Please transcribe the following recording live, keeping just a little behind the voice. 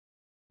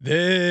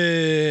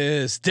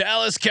This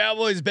Dallas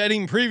Cowboys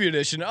betting preview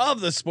edition of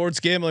the Sports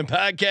Gambling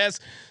Podcast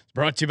is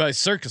brought to you by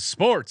Circus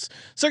Sports.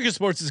 Circus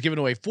Sports is giving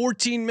away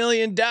 $14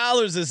 million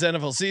this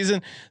NFL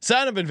season.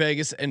 Sign up in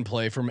Vegas and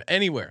play from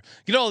anywhere.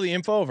 Get all the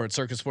info over at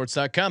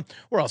circusports.com.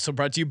 We're also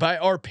brought to you by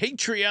our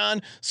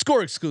Patreon.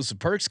 Score exclusive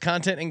perks,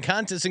 content, and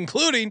contests,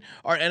 including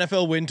our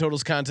NFL win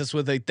totals contest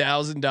with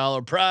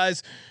 $1,000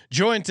 prize.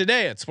 Join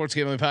today at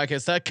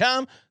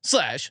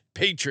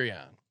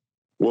sportsgamblingpodcast.com/Patreon.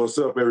 What's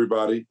up,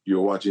 everybody?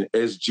 You're watching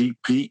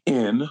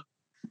SGPN.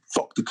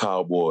 Fuck the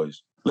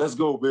Cowboys. Let's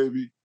go,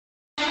 baby.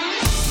 You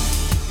like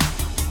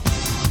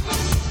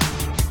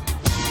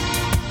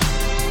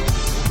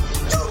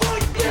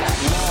that?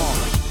 Long,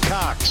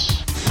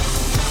 Cox.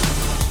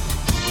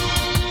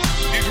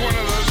 He's one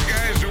of those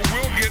guys who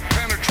will get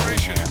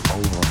penetration.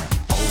 Over.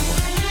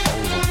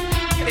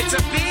 It's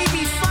a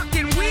baby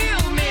fucking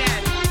wheel,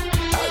 man.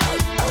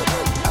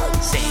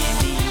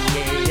 San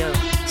Diego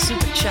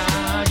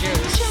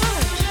Superchargers.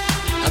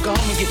 Now go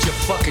home and get your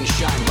fucking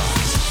shine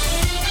box.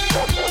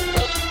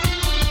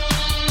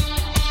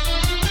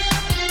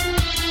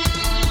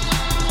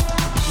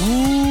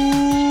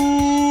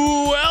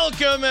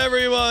 Welcome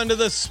everyone to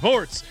the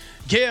Sports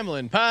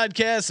Gambling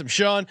Podcast. I'm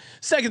Sean,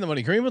 second the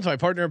money cream with my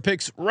partner in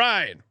picks,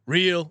 Ryan,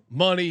 Real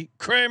Money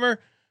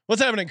Kramer.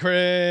 What's happening,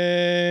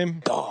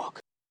 Kramer? Dog.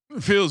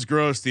 It feels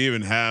gross to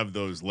even have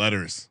those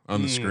letters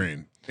on the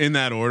screen in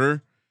that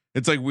order.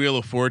 It's like Wheel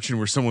of Fortune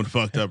where someone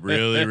fucked up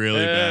really,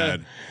 really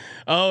bad.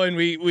 Oh, and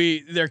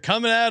they're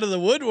coming out of the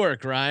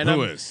woodwork, Ryan.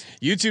 Who is?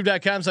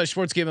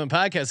 YouTube.com/Sports Gambling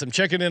Podcast. I'm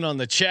checking in on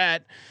the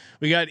chat.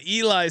 We got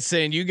Eli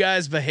saying, "You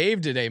guys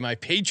behaved today. My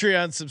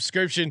Patreon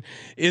subscription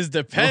is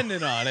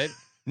dependent on it."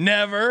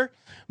 Never.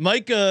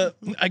 Micah,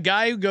 a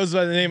guy who goes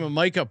by the name of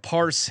Micah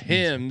Parse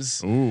Hymns,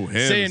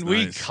 saying,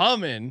 "We nice.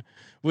 coming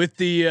with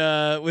the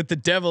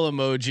devil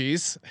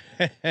emojis."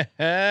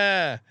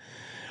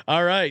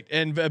 All right,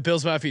 and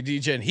Bill's Mafia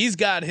DJ, and he's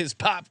got his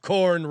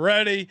popcorn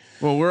ready.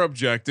 Well, we're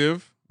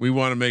objective. We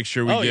want to make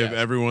sure we give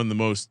everyone the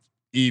most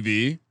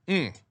EV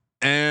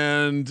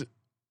and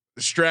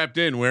strapped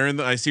in.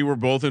 I see we're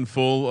both in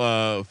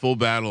full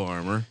battle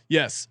armor.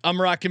 Yes,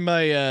 I'm rocking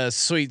my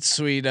sweet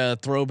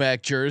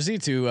throwback jersey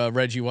to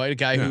Reggie White, a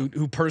guy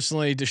who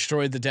personally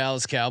destroyed the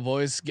Dallas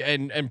Cowboys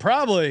and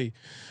probably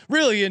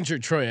really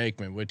injured Troy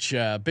Aikman, which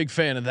big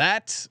fan of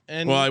that.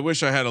 And well, I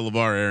wish I had a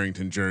LeVar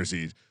Arrington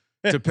jersey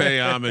to pay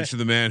homage to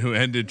the man who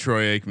ended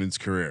Troy Aikman's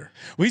career.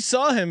 We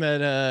saw him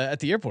at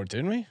the airport,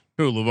 didn't we?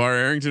 Who, LeVar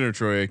Arrington or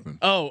Troy Aikman?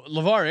 Oh,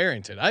 LeVar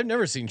Arrington. I've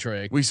never seen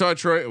Troy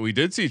Aikman. We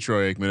did see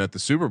Troy Aikman at the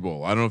Super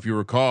Bowl. I don't know if you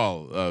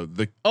recall.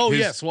 Walking his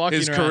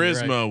around,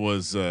 charisma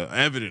was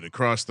evident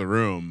across the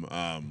room.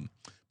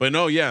 But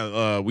no,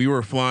 we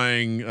were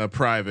flying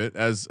private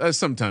as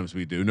sometimes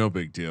we do. No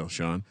big deal,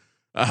 Sean.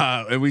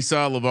 And we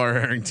saw LeVar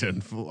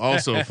Arrington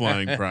also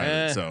flying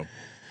private. So.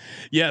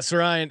 Yes,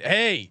 Ryan.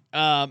 Hey,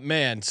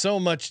 man, so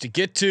much to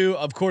get to.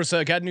 Of course,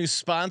 I got a new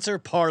sponsor,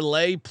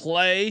 Parlay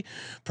Play.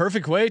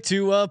 Perfect way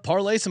to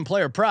parlay some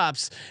player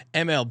props.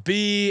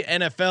 MLB,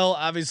 NFL,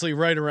 obviously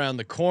right around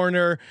the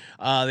corner.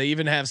 They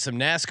even have some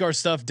NASCAR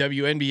stuff,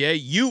 WNBA,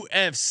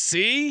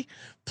 UFC,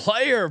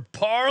 player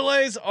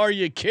parlays. Are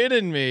you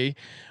kidding me?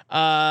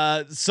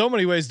 So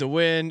many ways to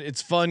win.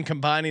 It's fun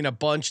combining a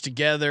bunch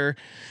together.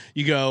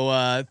 You go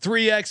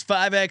 3x,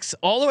 5x,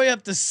 all the way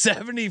up to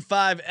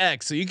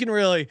 75x. So you can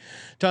really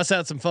toss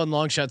out some fun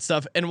long shot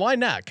stuff. And why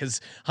not?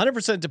 Because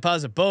 100%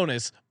 deposit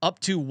bonus up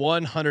to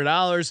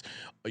 $100.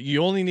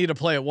 You only need to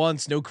play it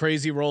once. No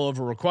crazy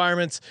rollover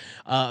requirements.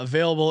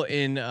 Available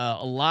in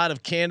a lot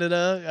of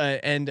Canada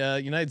and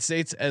United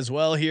States as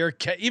well here.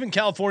 Even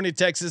California,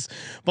 Texas,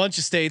 bunch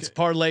of states.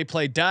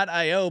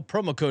 ParlayPlay.io,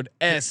 promo code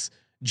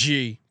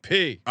SGP.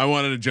 I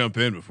wanted to jump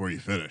in before you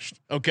finished.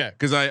 Okay.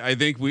 Because I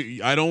think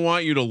I don't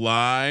want you to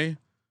lie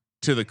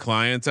to the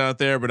clients out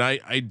there, but when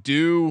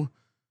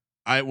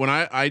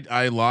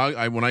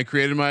I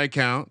created my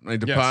account, I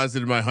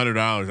deposited my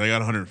 $100. I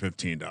got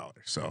 $115.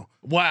 So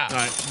wow,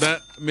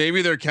 that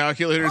maybe their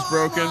calculator's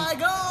broken.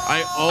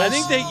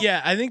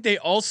 I think they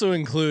also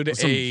include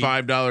some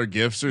 $5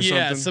 gifts or something.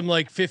 Yeah, some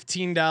like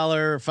 $15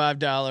 or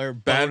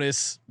 $5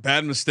 bonus.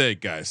 Bad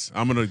mistake, guys.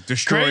 I'm gonna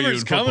destroy you in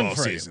football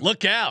season.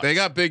 Look out! They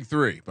got big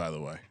three, by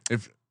the way.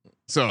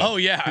 Oh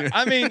yeah,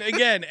 I mean,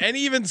 again, and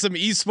even some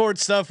esports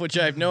stuff, which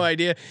I have no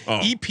idea.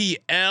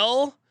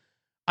 EPL.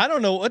 I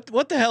don't know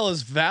what the hell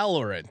is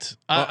Valorant.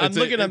 I'm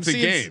seeing a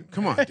game.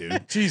 Come on,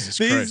 dude. Jesus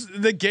Christ.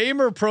 The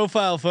gamer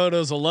profile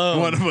photos alone.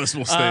 One of us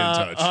will stay in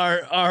touch.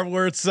 Are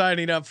worth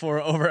signing up for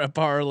over at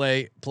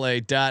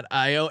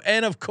ParlayPlay.io.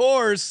 And of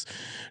course,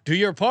 do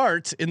your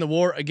part in the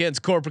war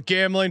against corporate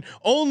gambling.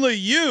 Only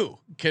you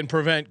can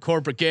prevent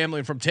corporate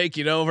gambling from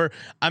taking over.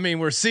 I mean,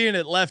 we're seeing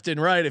it left and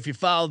right. If you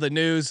follow the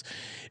news,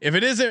 if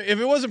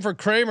it wasn't for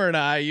Kramer and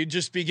I, you'd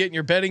just be getting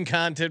your betting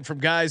content from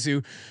guys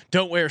who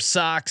don't wear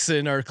socks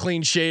and are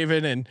clean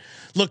shaven and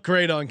look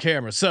great on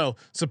camera. So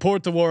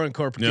support the war on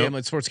corporate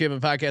gambling.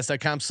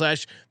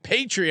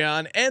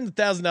 SportsGamblingPodcast.com/Patreon and the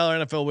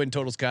 $1,000 NFL win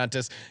totals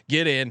contest.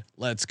 Get in.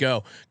 Let's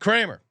go.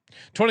 Kramer,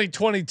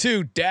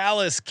 2022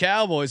 Dallas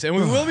Cowboys, and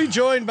we will be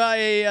joined by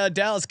a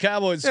Dallas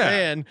Cowboys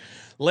fan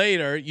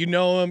later. You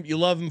know him, you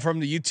love him from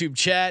the YouTube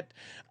chat.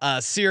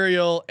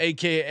 Serial,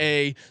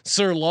 aka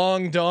Sir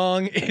Long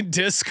Dong in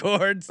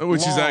Discord,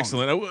 which is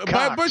excellent.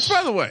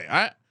 By the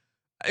way,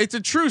 it's a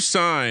true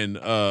sign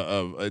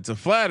of it's a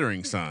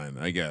flattering sign,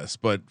 I guess.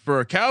 But for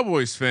a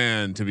Cowboys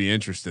fan to be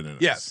interested in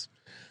it, yes,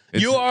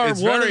 you are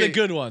one of the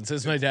good ones,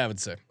 as my dad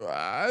would say.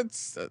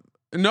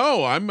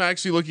 No, I'm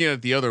actually looking at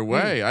it the other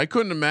way. I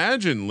couldn't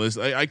imagine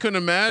I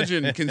couldn't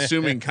imagine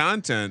consuming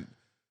content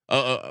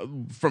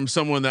from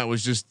someone that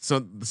was just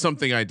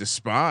something I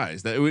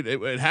despise. That it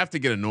would have to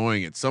get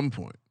annoying at some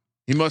point.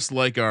 He must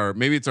like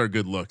maybe it's our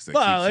good looks.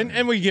 Well,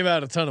 and we give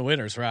out a ton of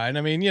winners, right?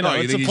 I mean,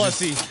 it's a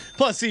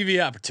plus EV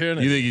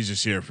opportunity. You think he's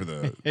just here for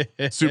the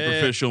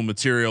superficial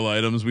material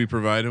items we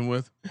provide him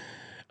with?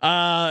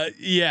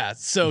 Yeah.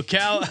 So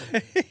So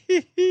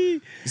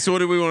what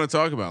did we want to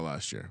talk about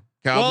last year?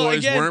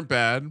 Cowboys weren't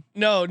bad.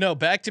 No,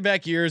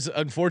 back-to-back years.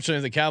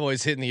 Unfortunately, the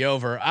Cowboys hitting the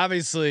over.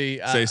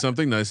 Obviously, say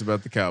something nice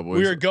about the Cowboys.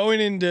 We are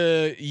going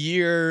into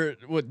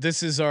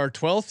this is our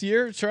 12th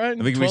year, right?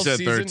 I think we said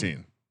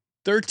 13.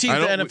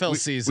 13th NFL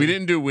season. We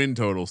didn't do win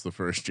totals the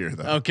first year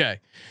though.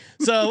 Okay.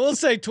 So we'll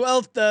say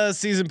 12th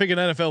season picking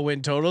NFL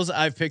win totals.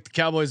 I've picked the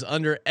Cowboys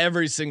under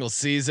every single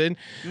season.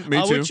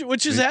 Me too.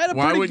 Which has had a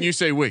Why wouldn't you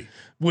say we?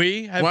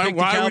 We have why picked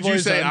the Cowboys would you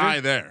say under? I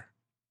there?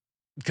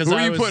 Because who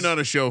are you putting on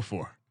a show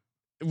for?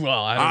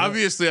 Well, I don't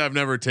obviously know. I've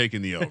never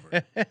taken the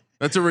over.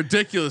 That's a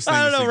ridiculous thing.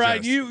 I don't to know, suggest.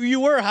 right? You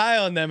were high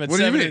on them at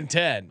 7 and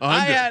 10.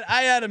 I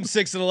had them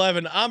 6 and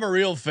 11. I'm a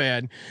real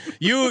fan.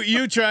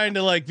 You trying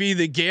to like be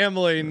the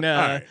gambling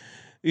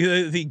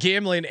the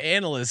gambling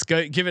analyst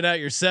giving out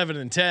your 7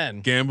 and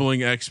 10.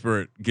 Gambling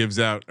expert gives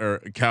out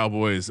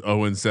Cowboys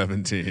 0 and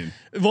 17.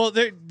 Well,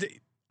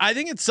 I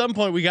think at some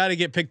point we got to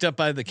get picked up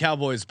by the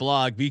Cowboys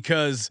blog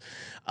because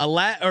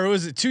or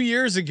was it 2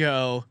 years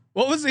ago?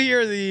 What was the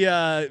year the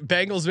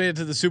Bengals made it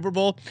to the Super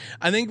Bowl?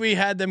 I think we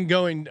had them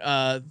going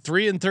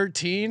 3 and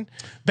 13.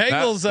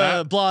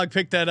 Bengals blog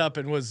picked that up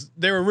and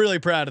they were really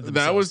proud of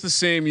themselves. That was the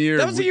same year.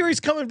 That was the year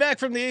he's coming back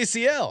from the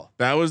ACL.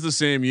 That was the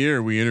same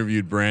year we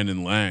interviewed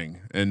Brandon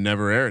Lang and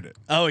never aired it.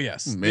 Oh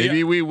yes,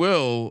 maybe we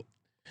will.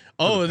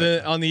 Oh,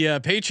 on the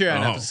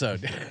Patreon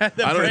episode.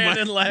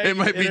 It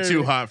might be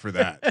too hot for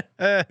that.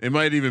 It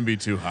might even be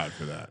too hot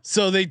for that.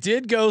 So they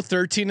did go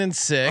 13 and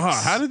 6.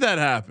 How did that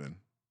happen?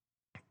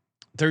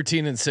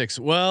 13 and 6.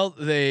 Well,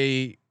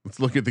 let's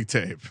look at the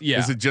tape. Yeah.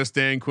 Is it just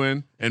Dan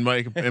Quinn and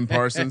Mike and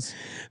Parsons?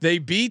 They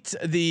beat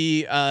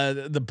the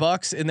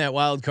Bucks in that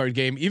wild card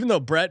game, even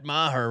though Brett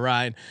Maher,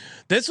 Ryan,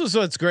 this was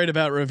what's great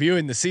about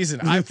reviewing the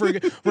season. I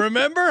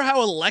remember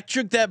how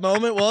electric that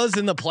moment was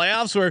in the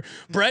playoffs where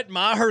Brett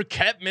Maher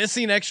kept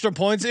missing extra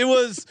points. It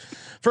was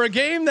for a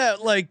game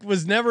that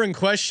was never in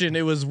question.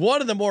 It was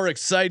one of the more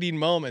exciting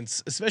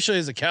moments, especially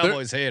as a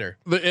Cowboys hater.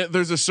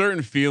 There's a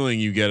certain feeling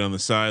you get on the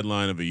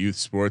sideline of a youth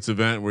sports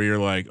event where you're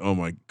like, oh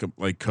my,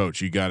 like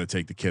coach, you got to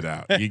take the kid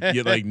out. You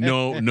get like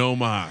no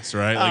mas,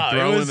 right? Like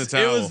throw in the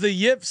towel. It was the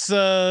yips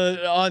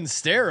on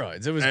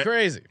steroids. It was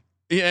crazy.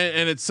 Yeah,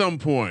 and at some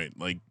point,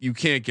 you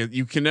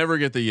can never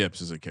get the yips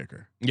as a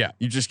kicker. Yeah,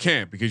 you just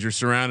can't because you're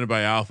surrounded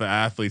by alpha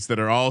athletes that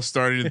are all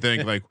starting to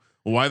think like,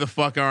 well, why the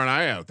fuck aren't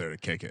I out there to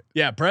kick it?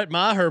 Yeah, Brett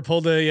Maher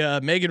pulled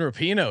a Megan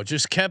Rapinoe,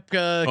 just kept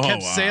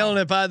sailing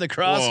it by the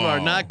crossbar,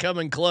 not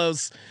coming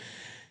close.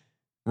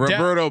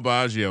 Roberto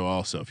Baggio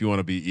also, if you want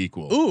to be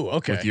equal. Ooh,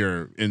 okay. With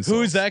your insults.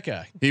 Who's that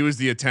guy? He was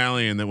the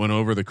Italian that went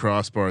over the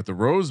crossbar at the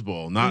Rose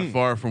Bowl, not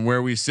far from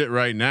where we sit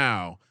right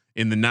now.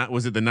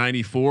 Was it the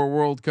 '94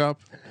 World Cup?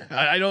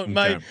 I don't.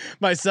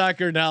 My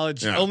soccer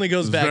knowledge only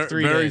goes back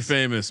 3 days. Very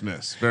famous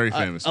miss. Very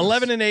famous.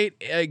 11 and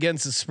 8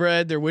 against the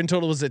spread. Their win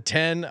total was at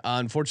 10.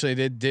 Unfortunately,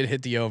 they did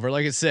hit the over.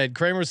 Like I said,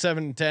 Kramer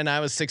 7 and 10. I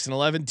was 6 and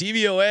 11.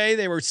 DVOA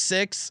they were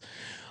 6.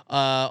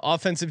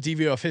 Offensive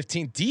DVOA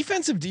 15.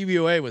 Defensive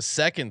DVOA was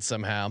second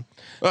somehow.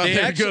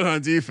 They're good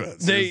on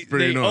defense. They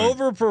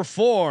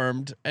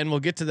overperformed, and we'll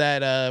get to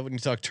that when you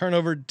talk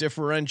turnover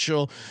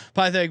differential.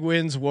 Pythag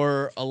wins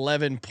were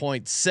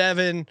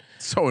 11.7.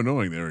 So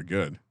annoying. They were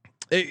good.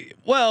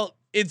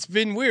 It's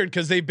been weird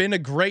because they've been a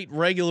great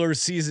regular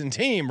season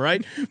team,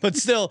 right? But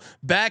still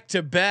back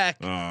to back,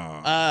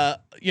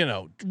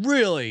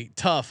 really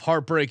tough,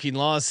 heartbreaking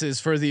losses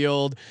for the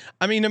old.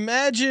 I mean,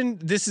 imagine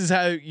this is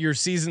how your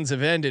seasons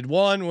have ended.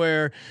 One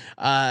where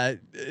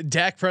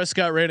Dak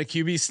Prescott ran a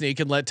QB sneak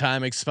and let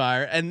time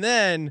expire. And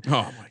then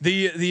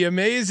the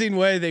amazing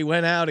way they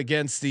went out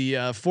against the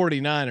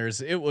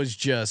 49ers. It was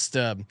just,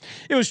 it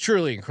was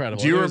truly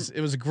incredible.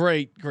 It was a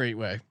great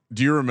way.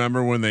 Do you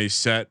remember when they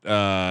set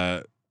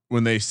that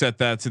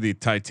to the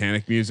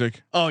Titanic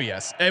music? Oh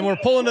yes. And we're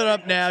pulling it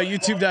up now.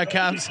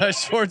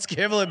 YouTube.com/sports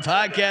gambling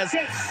podcast.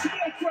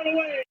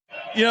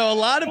 A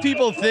lot of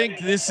people think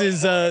this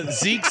is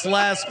Zeke's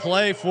last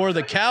play for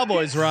the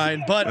Cowboys,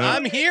 Ryan, but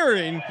I'm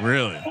hearing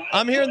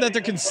that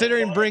they're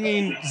considering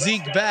bringing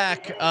Zeke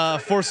back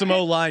for some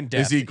O-line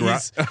depth. Is he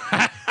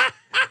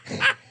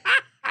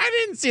I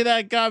didn't see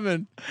that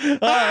coming.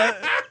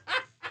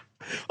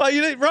 Oh,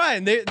 you didn't,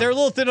 Ryan. They're a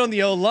little thin on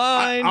the O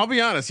line. I'll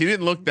be honest. He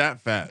didn't look that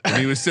fat when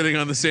he was sitting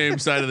on the same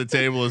side of the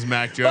table as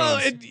Mac Jones.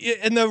 Well,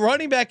 and the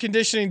running back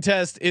conditioning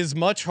test is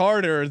much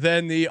harder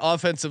than the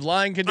offensive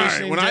line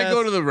conditioning. When test. I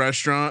go to the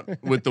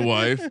restaurant with the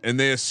wife and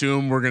they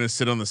assume we're going to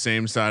sit on the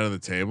same side of the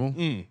table.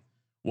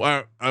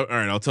 Well, all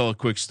right. I'll tell a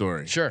quick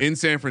story. Sure. In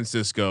San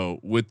Francisco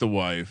with the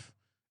wife,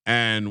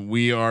 and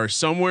we are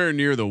somewhere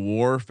near the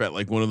wharf at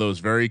like one of those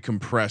very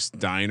compressed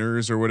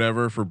diners or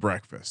whatever for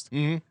breakfast.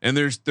 And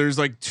there's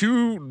like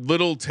two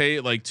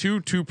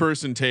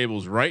two-person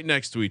tables right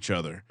next to each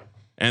other,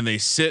 and they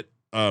sit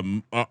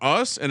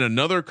us and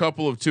another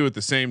couple of two at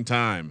the same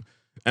time,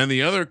 and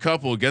the other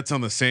couple gets on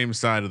the same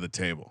side of the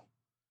table,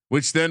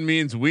 which then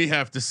means we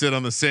have to sit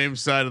on the same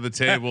side of the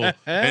table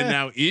and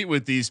now eat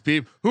with these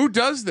people. Who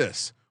does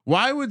this?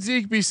 Why would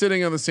Zeke be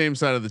sitting on the same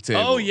side of the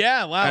table? Oh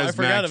yeah, wow! I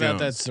forgot about Jones?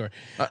 that story.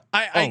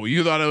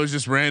 You thought I was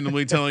just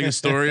randomly telling a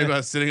story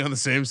about sitting on the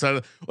same side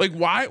of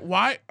why?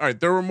 All right,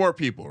 there were more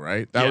people,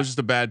 right? That was just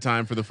a bad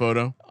time for the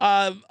photo.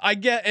 I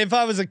get if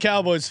I was a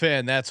Cowboys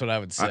fan, that's what I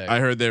would say. I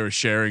heard they were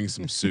sharing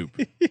some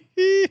soup.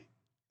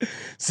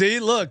 See,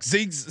 look,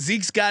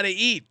 Zeke's got to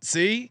eat.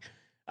 See.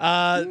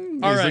 All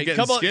right,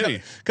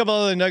 couple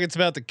other nuggets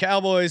about the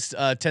Cowboys.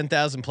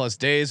 10,000 plus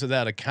days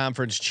without a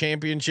conference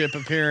championship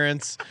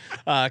appearance.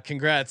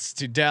 Congrats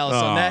to Dallas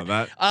on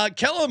that.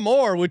 Kellen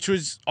Moore, which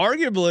was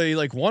arguably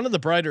like one of the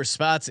brighter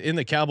spots in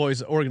the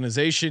Cowboys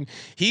organization,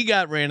 he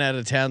got ran out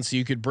of town, so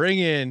you could bring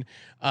in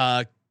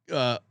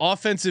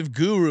offensive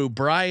guru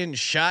Brian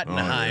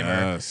Schottenheimer.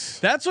 Oh, yes.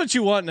 That's what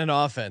you want in an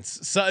offense.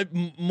 So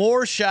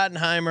more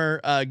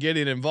Schottenheimer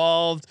getting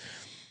involved.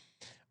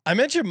 I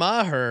mentioned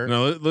Maher.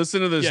 Now listen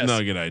to this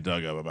nugget I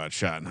dug up about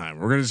Schottenheimer.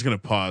 We're just going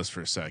to pause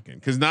for a second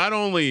because not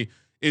only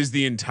is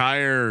the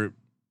entire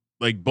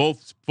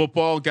both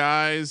football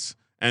guys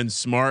and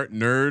smart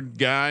nerd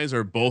guys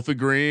are both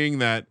agreeing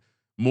that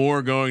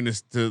Moore going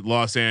to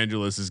Los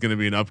Angeles is going to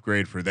be an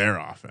upgrade for their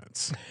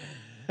offense.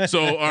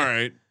 So all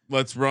right,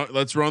 let's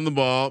run the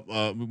ball.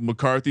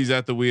 McCarthy's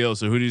at the wheel.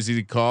 So who does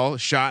he call?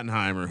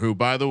 Schottenheimer, who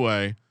by the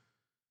way,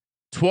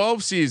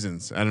 12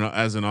 seasons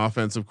as an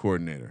offensive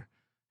coordinator.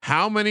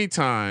 How many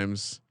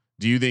times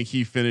do you think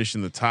he finished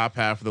in the top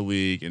half of the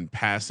league in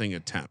passing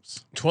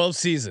attempts? 12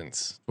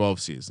 seasons.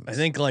 12 seasons. I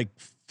think like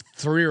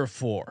 3 or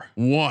 4.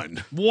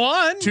 One.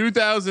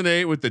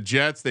 2008 with the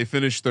Jets, they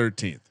finished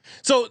 13th.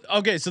 So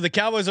the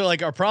Cowboys are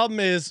like, our problem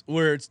is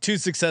we're too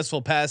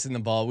successful passing the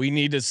ball. We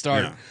need to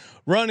start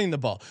running the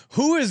ball.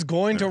 Who is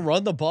going to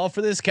run the ball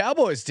for this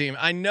Cowboys team?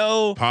 I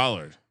know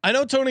Pollard. I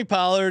know Tony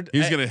Pollard.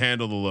 He's going to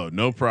handle the load,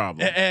 no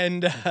problem.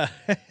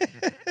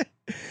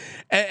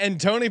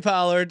 And Tony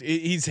Pollard,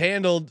 he's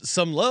handled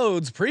some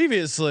loads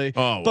previously.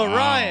 Oh, but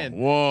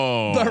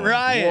wow.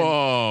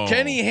 Ryan,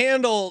 can he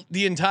handle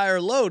the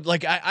entire load?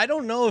 Like, I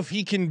don't know if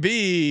he can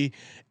be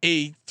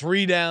a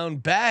 3-down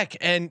back,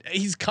 and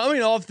he's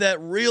coming off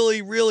that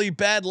really, really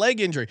bad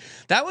leg injury.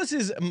 That was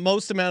his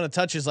most amount of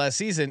touches last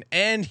season,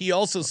 and he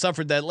also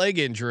suffered that leg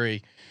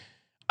injury.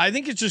 I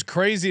think it's just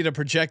crazy to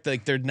project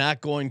like they're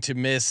not going to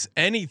miss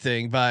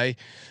anything by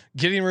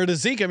getting rid of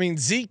Zeke. I mean,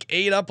 Zeke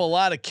ate up a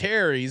lot of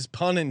carries,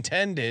 pun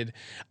intended.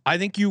 I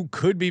think you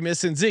could be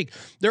missing Zeke.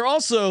 There are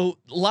also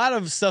a lot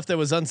of stuff that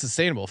was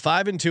unsustainable.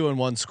 5-2 in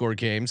one score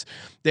games.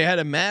 They had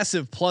a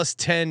massive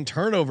 +10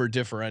 turnover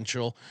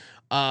differential,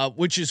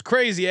 which is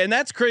crazy. And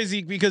that's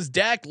crazy because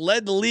Dak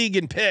led the league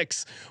in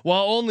picks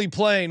while only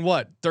playing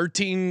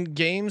 13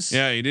 games.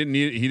 Yeah, he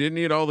didn't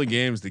need all the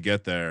games to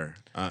get there.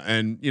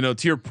 And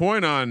to your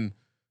point on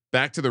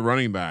back to the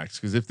running backs,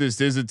 because if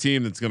this is a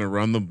team that's going to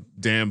run the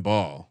damn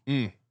ball,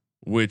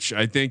 which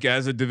I think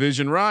as a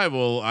division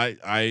rival,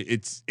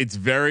 it's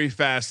very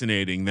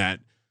fascinating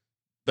that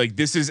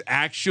this is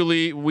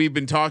actually, we've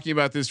been talking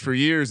about this for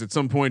years. At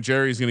some point,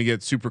 Jerry's going to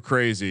get super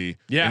crazy,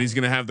 and he's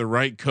going to have the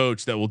right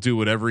coach that will do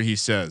whatever he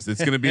says. It's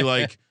going to be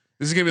like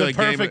this is going to be like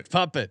perfect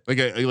puppet,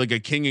 like a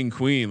king and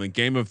queen, like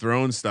Game of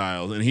Thrones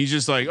style. And he's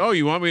just like, oh,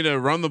 you want me to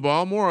run the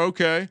ball more?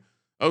 Okay,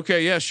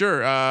 yeah, sure.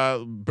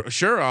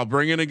 Sure. I'll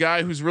bring in a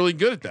guy who's really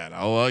good at that.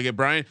 I'll get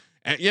Brian.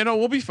 And,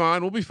 we'll be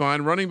fine. We'll be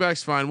fine. Running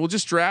back's fine. We'll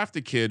just draft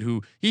a kid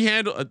who he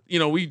handle.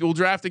 We'll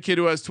draft a kid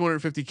who has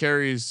 250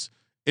 carries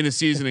in a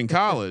season in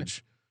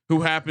college,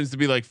 who happens to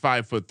be like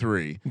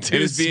 5'3" and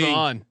is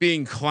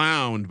being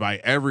clowned by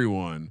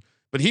everyone.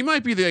 But he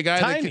might be the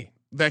guy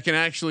that can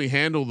actually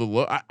handle the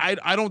load.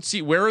 I don't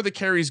see where are the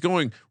carries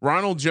going.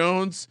 Ronald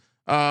Jones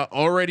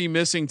already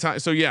missing time.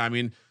 So yeah, I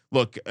mean.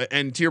 Look,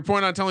 and to your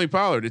point on Tony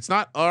Pollard, it's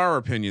not our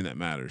opinion that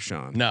matters,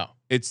 Sean. No,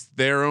 it's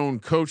their own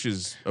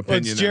coach's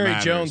opinion. It's Jerry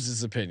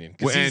Jones's opinion.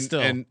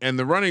 And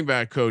the running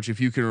back coach, if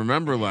you can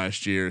remember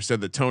last year,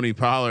 said that Tony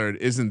Pollard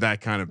isn't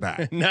that kind of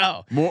back.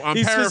 No,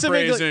 I'm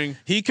paraphrasing.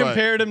 He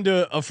compared him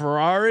to a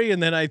Ferrari,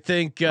 and then I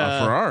think a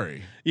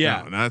Ferrari.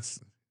 Yeah, no,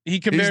 he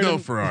compared him, no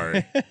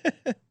Ferrari.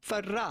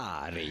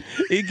 Ferrari.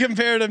 He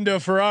compared him to a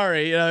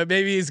Ferrari.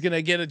 Maybe he's going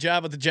to get a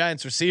job with the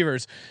Giants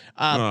receivers.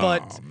 And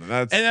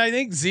I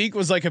think Zeke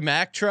was like a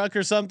Mack truck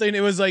or something.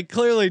 It was like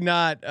clearly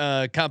not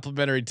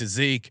complimentary to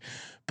Zeke.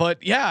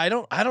 But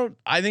yeah,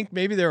 I think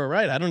maybe they were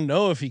right. I don't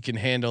know if he can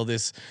handle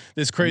this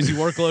crazy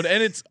workload,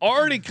 and it's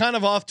already kind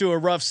of off to a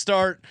rough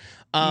start.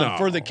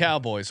 For the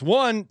Cowboys,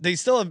 one, they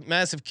still have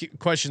massive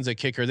questions at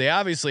kicker. They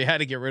obviously had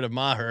to get rid of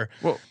Maher.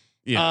 Well,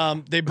 yeah.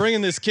 They bring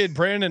in this kid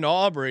Brandon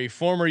Aubrey,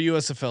 former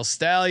USFL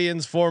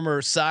Stallions,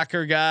 former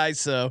soccer guy.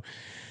 So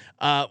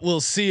we'll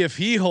see if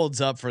he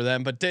holds up for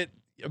them. But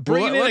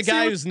bringing in a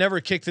guy who's never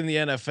kicked in the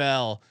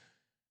NFL,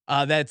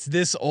 that's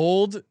this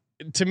old,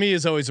 to me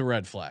is always a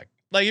red flag.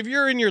 Like if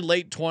you're in your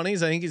late 20s,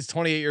 I think he's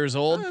 28 years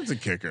old. That's a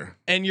kicker,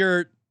 and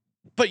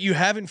but you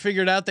haven't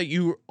figured out that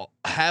you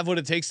have what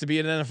it takes to be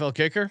an NFL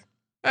kicker.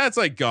 That's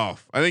like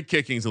golf. I think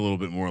kicking's a little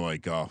bit more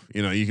like golf.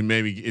 You know, you can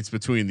it's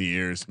between the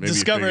years. Maybe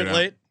discover it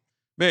late.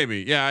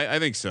 Maybe, yeah, I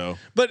think so.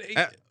 But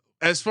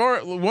as far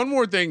one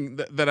more thing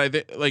that I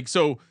like,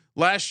 so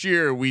last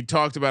year we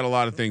talked about a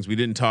lot of things. We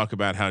didn't talk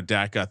about how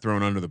Dak got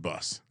thrown under the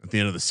bus at the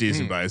end of the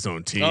season by his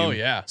own team. Oh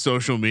yeah,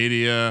 social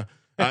media.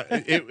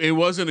 It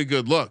wasn't a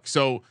good look.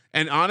 So,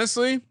 and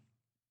honestly,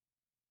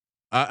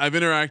 I've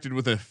interacted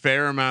with a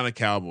fair amount of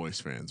Cowboys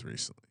fans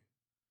recently,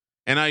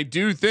 and I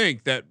do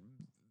think that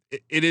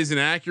it is an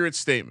accurate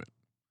statement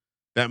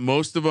that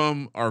most of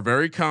them are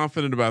very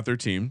confident about their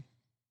team,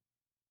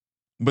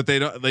 but they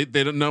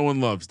don't. No one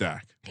loves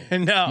Dak.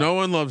 No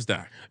one loves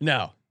Dak.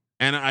 No.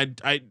 And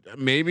I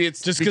maybe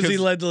it's just because he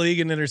led the league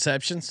in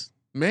interceptions.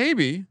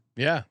 Maybe.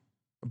 Yeah.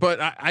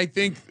 But I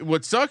think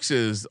what sucks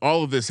is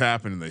all of this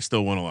happened and they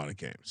still won a lot of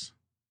games.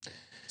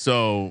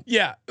 So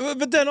yeah,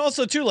 but then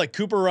also too, like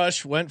Cooper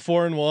Rush went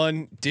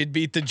 4-1, did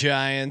beat the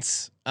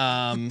Giants.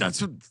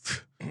 That's what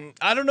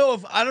I don't know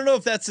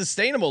if that's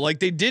sustainable. Like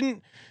they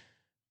didn't.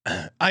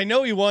 I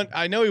know he went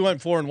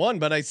 4-1,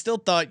 but I still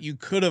thought you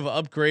could have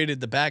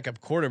upgraded the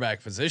backup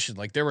quarterback position.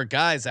 Like there were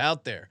guys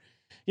out there,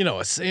 you know,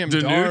 a Sam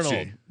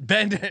Darnold,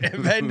 Ben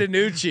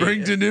DiNucci.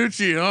 Bring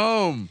DiNucci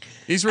home.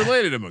 He's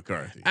related to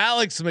McCarthy.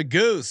 Alex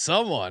Magoo,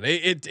 someone.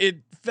 It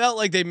felt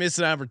like they missed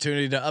an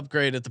opportunity to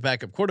upgrade at the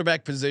backup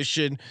quarterback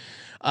position.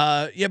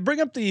 Yeah,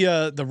 bring up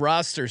the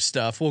roster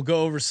stuff. We'll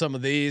go over some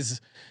of these.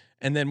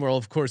 And then we'll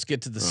of course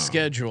get to the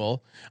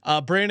schedule.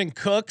 Brandon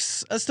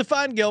Cooks,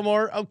 Stephon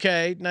Gilmore.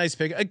 Okay, nice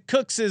pick.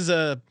 Cooks is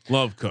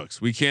love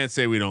Cooks. We can't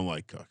say we don't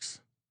like Cooks.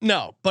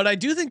 No, but I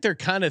do think they're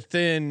kind of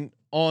thin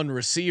on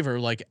receiver.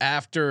 Like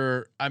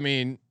after, I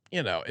mean,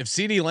 you know, if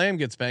CeeDee Lamb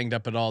gets banged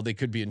up at all, they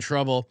could be in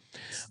trouble.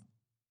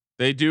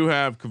 They do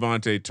have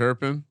Kevontae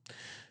Turpin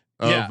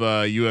of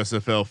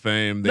USFL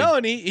fame.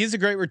 And he's a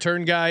great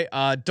return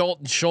guy.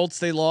 Dalton Schultz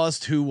they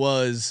lost, who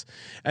was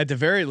at the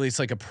very least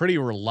like a pretty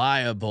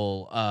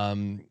reliable,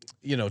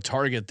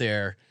 target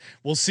there.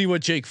 We'll see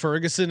what Jake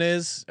Ferguson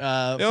is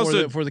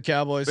for the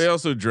Cowboys. They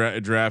also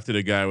drafted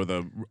a guy with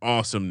an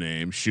awesome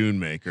name,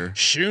 Schoonmaker.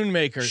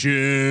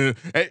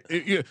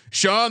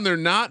 Sean, they're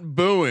not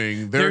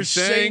booing. They're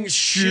saying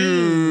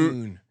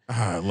Schoon.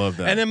 I love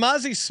that. And then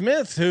Mozzie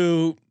Smith,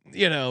 who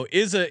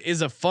is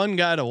a fun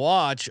guy to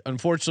watch.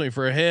 Unfortunately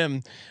for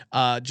him,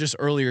 just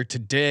earlier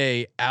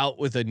today, out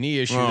with a knee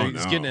issue.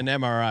 He's getting an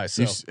MRI.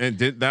 So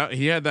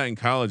he had that in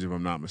college, if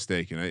I'm not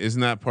mistaken.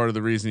 Isn't that part of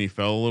the reason he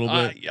fell a little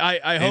bit?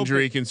 I hope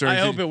injury concerns. I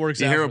hope it works.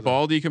 Did you hear what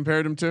Baldy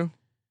compared him to?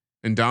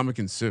 And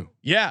Ndamukong Suh.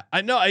 Yeah,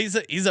 I know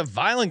he's a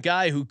violent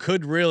guy who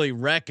could really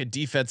wreck a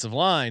defensive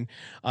line,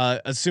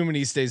 assuming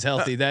he stays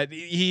healthy. That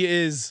he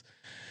is.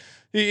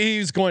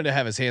 He's going to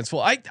have his hands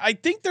full. I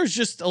think there's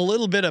just a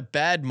little bit of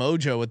bad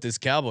mojo with this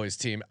Cowboys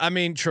team. I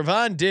mean,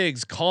 Trevon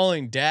Diggs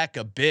calling Dak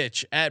a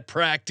bitch at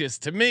practice,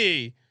 to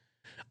me,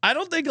 I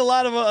don't think a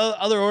lot of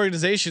other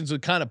organizations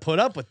would kind of put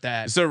up with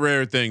that. It's a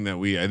rare thing that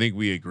I think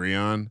we agree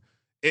on.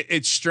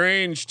 It's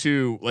strange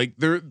to like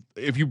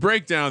if you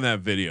break down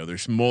that video,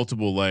 there's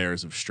multiple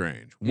layers of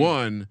strange.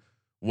 One,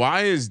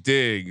 why is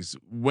Diggs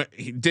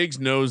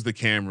knows the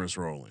camera's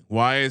rolling?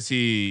 Why is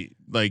he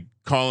like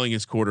calling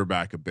his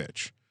quarterback a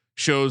bitch?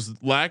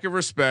 Shows lack of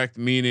respect,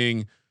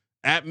 meaning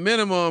at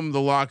minimum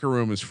the locker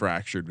room is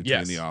fractured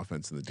between the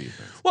offense and the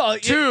defense. Well,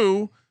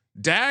 two,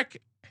 Dak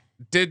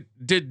did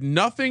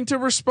nothing to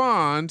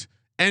respond,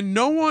 and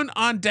no one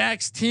on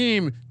Dak's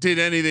team did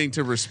anything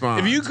to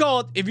respond. If you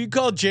called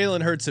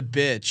Jalen Hurts a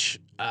bitch,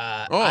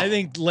 I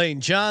think Lane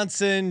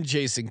Johnson,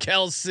 Jason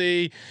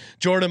Kelsey,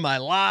 Jordan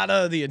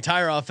Mailata, the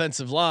entire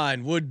offensive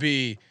line would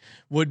be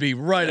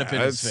right up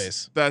in his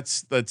face.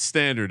 That's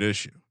standard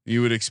issue.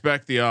 You would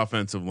expect the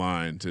offensive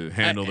line to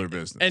handle their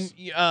business.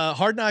 And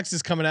Hard Knocks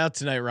is coming out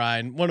tonight,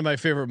 Ryan. One of my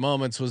favorite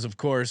moments was, of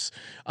course,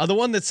 the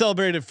one that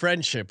celebrated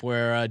friendship,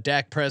 where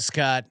Dak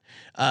Prescott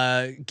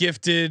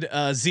gifted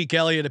Zeke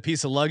Elliott a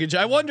piece of luggage.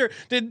 I wonder,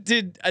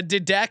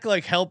 did Dak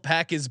like help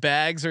pack his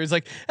bags, or he's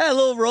like, hey, a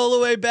little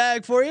rollaway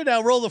bag for you.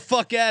 Now roll the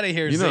fuck out of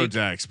here. You Zeke. know,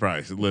 Dak's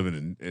probably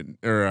living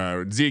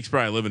Zeke's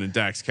probably living in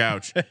Dak's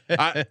couch.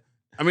 I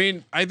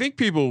mean, I think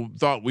people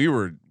thought we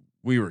were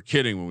we were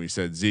kidding when we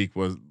said Zeke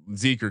or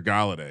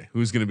Galladay,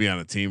 who's going to be on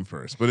a team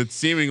first, but it's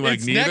seeming like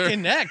it's neither. neck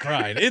and neck,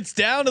 right? It's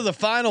down to the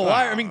final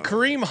wire. I mean,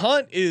 Kareem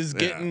Hunt is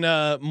getting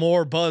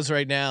more buzz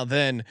right now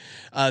than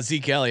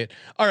Zeke Elliott.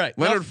 All right,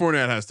 Leonard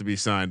Fournette has to be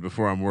signed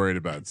before I'm worried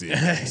about Zeke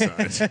being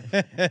signed.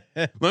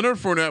 Leonard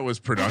Fournette was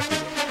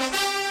productive.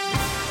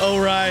 All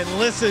right,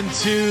 listen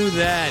to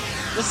that.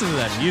 Listen to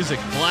that music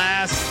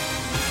blast.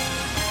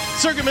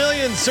 Circa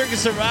Millions, Circus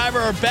Survivor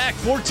are back.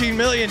 $14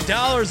 million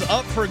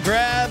up for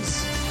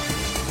grabs.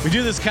 We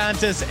do this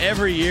contest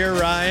every year,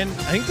 Ryan.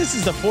 I think this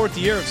is the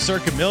 4th year of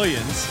Circa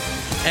Millions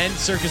and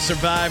Circus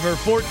Survivor.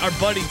 For our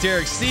buddy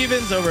Derek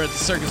Stevens over at the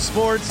Circus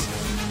Sports.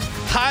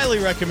 Highly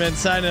recommend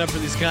signing up for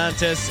these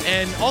contests,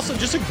 and also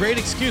just a great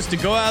excuse to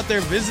go out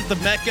there, visit the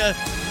Mecca,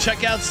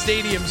 check out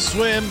Stadium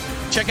Swim,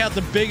 check out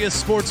the biggest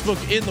sports book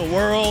in the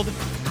world,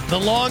 the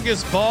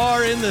longest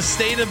bar in the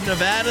state of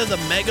Nevada, the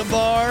Mega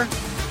Bar.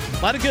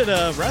 A lot of good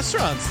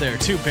restaurants there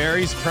too.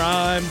 Barry's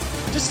Prime.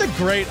 Just a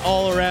great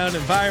all-around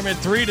environment.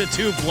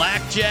 3-2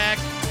 blackjack.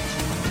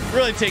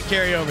 Really take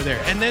care of you over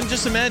there. And then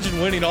just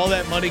imagine winning all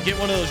that money, get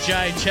one of those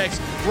giant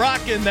checks,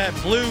 rocking that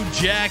blue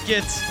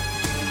jacket.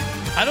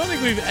 I don't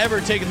think we've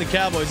ever taken the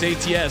Cowboys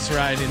ATS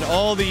ride in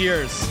all the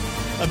years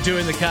of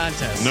doing the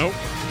contest. Nope.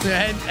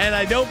 And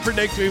I don't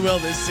predict we will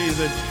this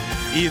season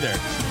either.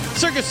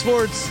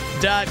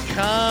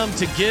 Circusports.com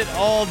to get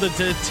all the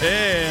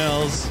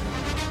details.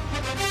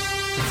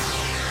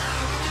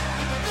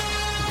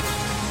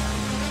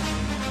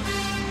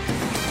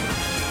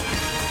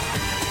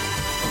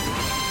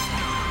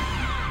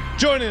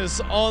 Joining us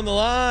on the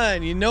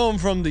line, you know him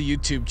from the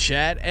YouTube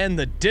chat and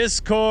the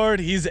Discord.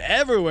 He's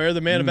everywhere,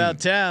 the man about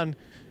town.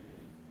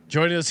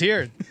 Joining us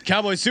here,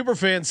 Cowboy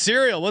superfan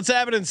Serial. What's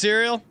happening,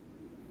 Serial?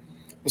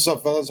 What's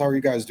up, fellas? How are you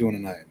guys doing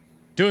tonight?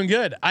 Doing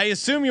good. I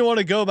assume you want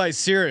to go by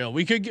Serial.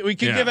 We could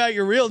give out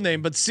your real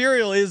name, but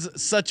Serial is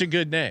such a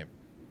good name.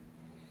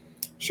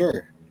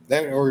 Sure.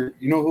 That, or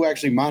you know who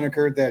actually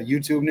monikered that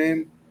YouTube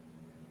name?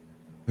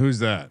 Who's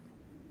that?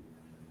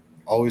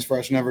 Always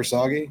fresh, never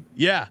soggy.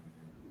 Yeah.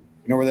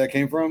 You know where that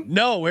came from?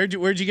 No, where'd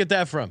you get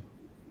that from?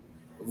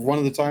 One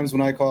of the times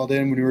when I called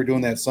in when we were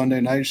doing that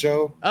Sunday night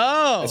show.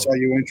 Oh, that's how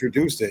you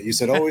introduced it. You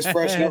said always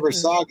fresh, never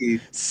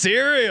soggy.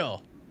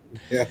 Serial.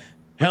 Yeah.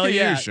 Hell Look at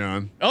yeah, you,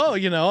 Sean. Oh,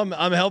 you know,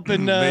 I'm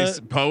helping.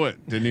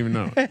 Poet didn't even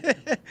know.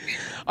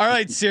 All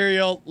right,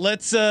 Serial.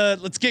 Let's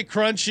get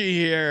crunchy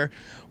here.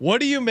 What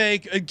do you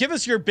make? Give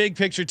us your big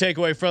picture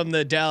takeaway from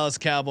the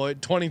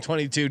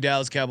 2022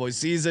 Dallas Cowboys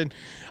season.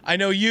 I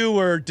know you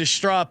were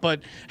distraught, but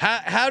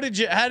how did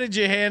you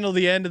handle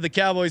the end of the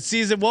Cowboys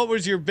season? What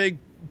was your big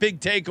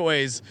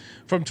takeaways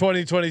from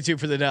 2022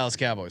 for the Dallas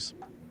Cowboys?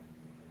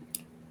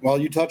 Well,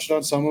 you touched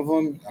on some of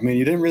them. I mean,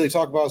 you didn't really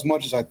talk about as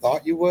much as I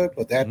thought you would,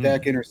 but that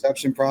Dak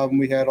interception problem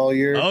we had all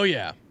year. Oh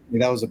yeah, I mean,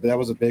 that was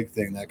a big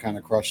thing that kind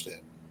of crushed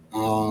it.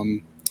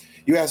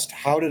 You asked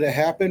how did it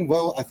happen?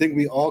 Well, I think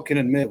we all can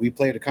admit we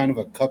played a kind of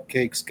a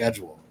cupcake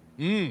schedule.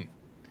 Oh,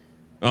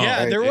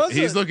 yeah, there was.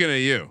 He's looking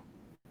at you.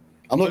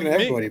 I'm looking at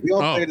everybody. We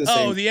all played the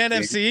same. Oh, the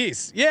NFC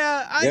East.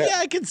 Yeah,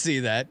 I can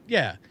see that.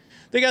 Yeah,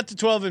 they got to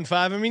 12-5.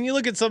 I mean, you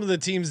look at some of the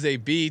teams they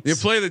beat. You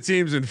play the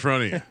teams in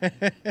front of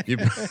you.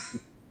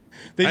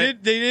 They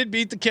did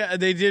beat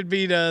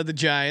the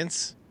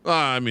Giants.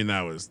 I mean,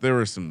 there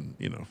were some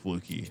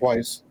fluky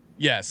twice.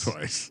 Yes,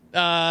 twice.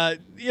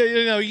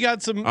 You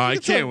got some. I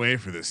can't wait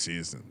for this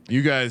season.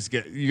 You guys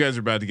are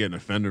about to get an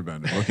offender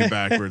bender. Looking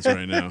backwards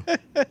right now.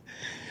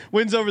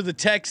 Wins over the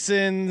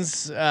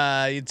Texans.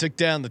 You took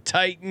down the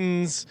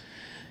Titans.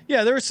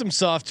 Yeah, there was some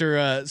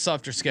softer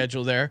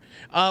schedule there.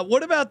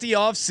 What about the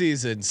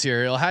offseason,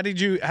 Serial? How did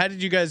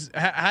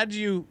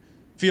you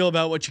feel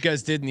about what you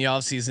guys did in the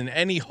offseason?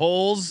 Any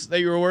holes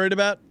that you were worried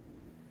about?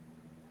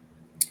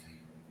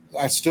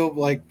 I still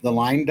like the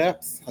line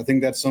depth. I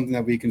think that's something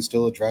that we can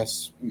still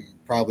address.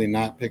 Probably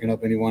not picking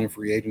up anyone in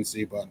free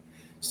agency, but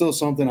still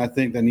something I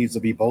think that needs to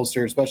be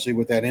bolstered, especially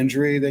with that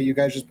injury that you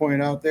guys just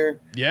pointed out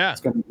there. Yeah,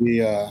 it's going to be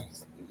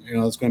it's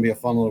going to be a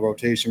fun little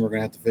rotation we're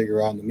going to have to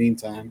figure out in the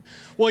meantime.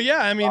 Well,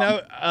 yeah, I mean,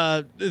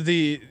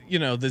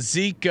 the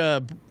Zeke.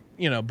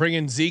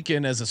 Bringing Zeke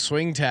in as a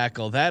swing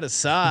tackle. That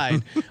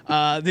aside,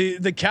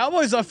 the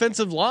Cowboys'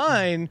 offensive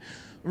line.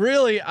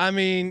 Really, I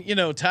mean,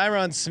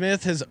 Tyron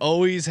Smith has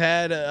always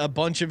had a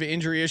bunch of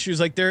injury issues.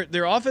 Like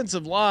their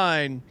offensive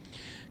line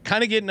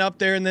kind of getting up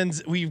there, and then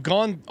we've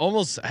gone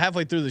almost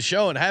halfway through the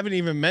show and haven't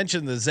even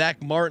mentioned the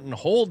Zach Martin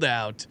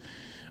holdout.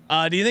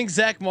 Do you think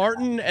Zach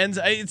Martin ends?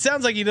 It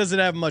sounds like he doesn't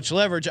have much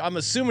leverage. I'm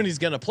assuming he's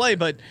going to play,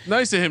 but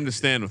nice of him to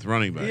stand with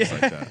running backs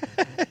like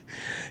that.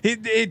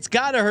 It's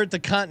got to hurt the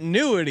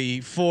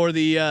continuity for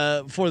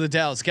the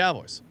Dallas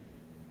Cowboys.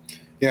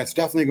 Yeah, it's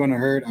definitely going to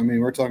hurt. I mean,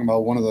 we're talking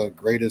about one of the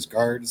greatest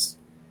guards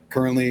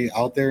currently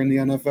out there in the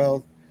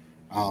NFL.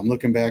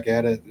 Looking back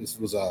at it, this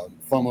was a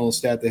fun little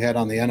stat they had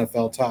on the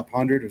NFL Top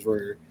 100, is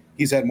where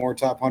he's had more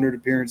Top 100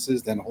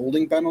 appearances than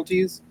holding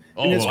penalties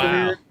in his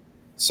career.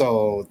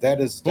 So that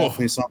is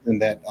definitely something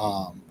that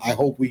I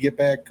hope we get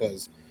back,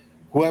 because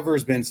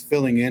whoever's been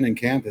filling in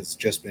camp has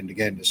just been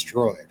getting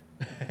destroyed.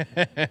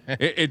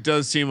 it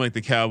does seem like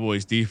the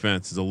Cowboys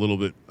defense is a little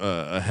bit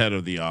ahead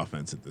of the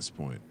offense at this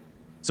point.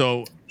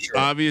 So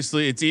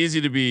obviously it's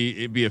easy to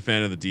be a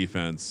fan of the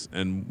defense,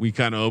 and we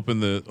kind of open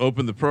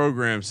the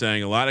program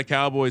saying a lot of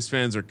Cowboys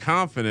fans are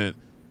confident,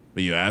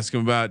 but you ask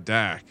them about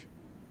Dak.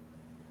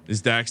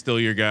 Is Dak still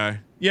your guy?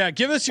 Yeah,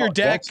 give us your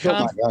Dak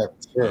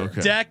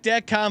Okay.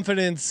 Dak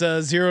confidence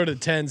 0 to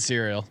 10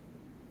 serial.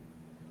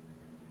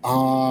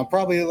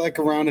 Probably like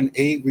around an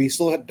 8. We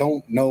still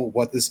don't know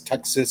what this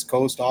Texas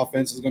Coast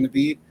offense is going to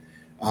be,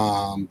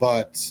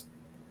 but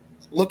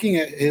looking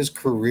at his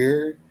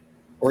career,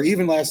 or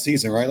even last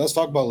season, right? Let's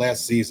talk about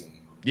last season.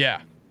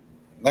 Yeah.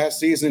 Last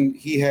season,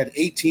 he had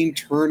 18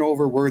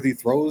 turnover-worthy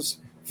throws.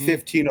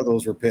 15 of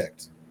those were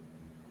picked.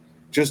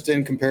 Just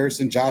in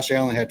comparison, Josh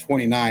Allen had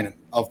 29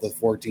 of the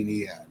 14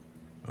 he had.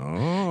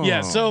 Oh,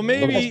 yeah. So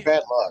maybe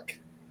bad luck.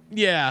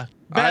 Yeah,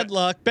 bad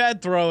luck,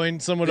 bad throwing.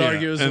 Some would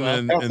argue as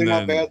well. Definitely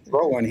not bad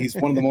throwing. He's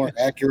one of the more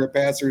accurate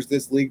passers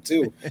this league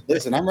too.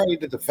 Listen, I'm ready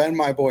to defend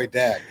my boy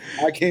Dak.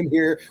 I came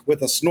here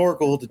with a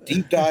snorkel to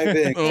deep dive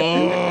in.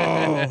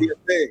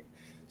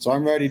 So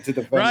I'm ready to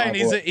defend. Ryan,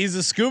 he's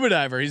a scuba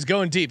diver. He's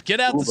going deep. Get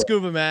out the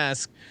scuba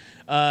mask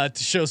to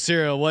show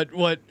Cyril what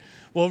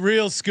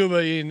real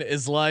scubaing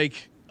is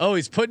like. Oh,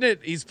 he's putting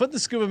the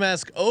scuba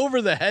mask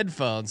over the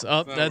headphones.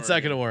 Oh, that's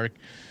not gonna work.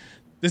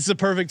 This is a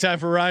perfect time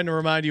for Ryan to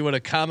remind you what a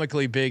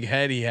comically big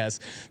head he has.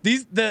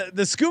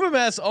 The scuba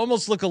masks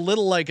almost look a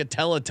little like a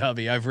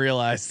Teletubby. I've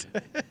realized.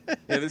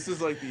 Yeah, this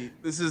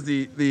is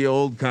the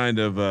old kind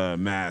of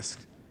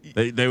mask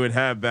they would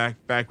have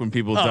back when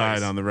people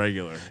died on the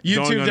regular.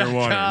 Going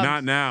underwater.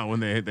 Not now when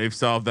they've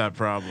solved that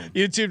problem.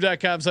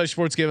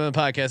 YouTube.com/sportsgambling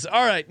podcast.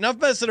 All right, enough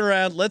messing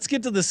around. Let's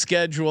get to the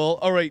schedule.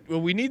 All right, well,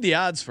 we need the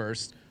odds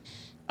first.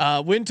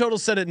 Win total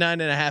set at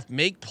 9.5.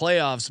 Make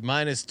playoffs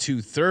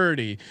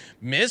 -230.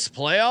 Miss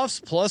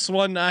playoffs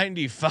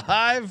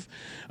 +195.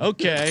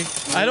 Okay,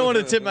 I don't want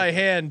to tip my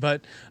hand,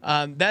 but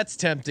that's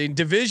tempting.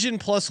 Division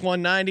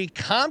 +190.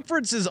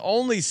 Conference is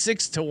only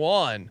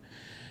 6-1,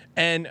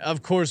 and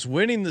of course,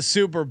 winning the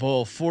Super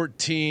Bowl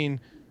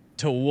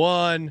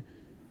 14-1.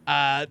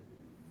 Yeah,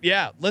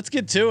 let's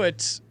get to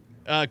it.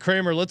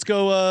 Kramer, let's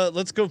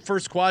go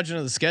first quadrant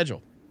of the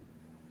schedule.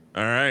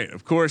 All right.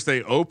 Of course,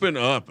 they open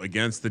up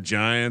against the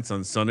Giants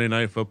on Sunday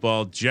Night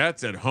Football.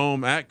 Jets at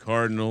home at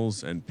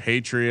Cardinals, and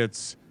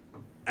Patriots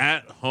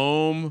at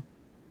home.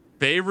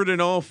 Favorite in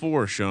all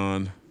 4,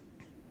 Sean.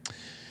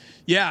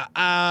 Yeah.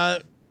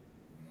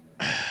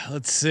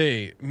 Let's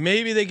see.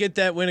 Maybe they get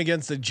that win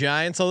against the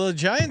Giants, although the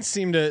Giants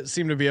seem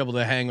to be able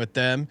to hang with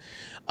them.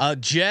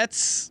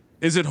 Jets.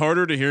 Is it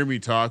harder to hear me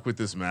talk with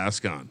this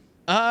mask on?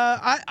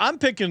 I'm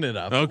picking it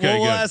up. Okay,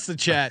 we'll ask the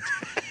chat.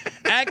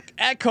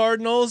 At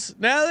Cardinals.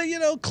 Now,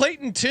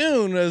 Clayton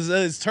Tune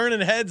is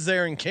turning heads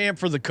there in camp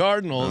for the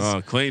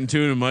Cardinals. Clayton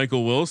Tune and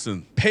Michael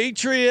Wilson.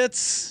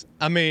 Patriots.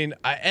 I mean,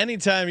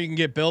 anytime you can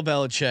get Bill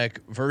Belichick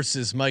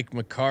versus Mike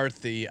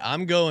McCarthy,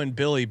 I'm going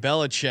Billy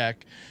Belichick.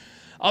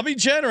 I'll be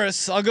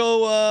generous. I'll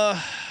go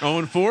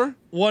 0-4,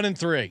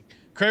 1-3.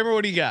 Kramer,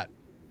 what do you got?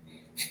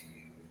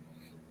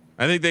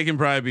 I think they can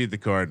probably beat the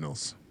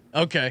Cardinals.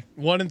 Okay,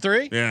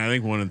 1-3. Yeah, I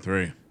think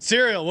 1-3.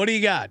 Serial, what do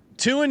you got?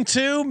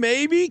 2-2,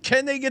 maybe?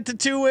 Can they get to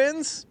 2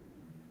 wins?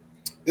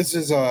 This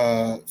is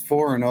a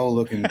 4-0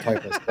 looking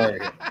type of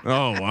start here.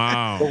 Oh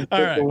wow!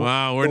 All right,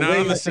 wow, we're not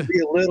on the to be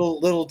a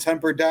little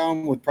tempered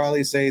down. Would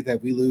probably say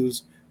that we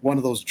lose one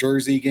of those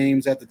Jersey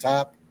games at the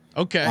top.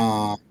 Okay.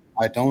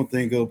 I don't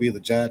think it'll be the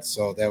Jets,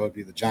 so that would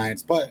be the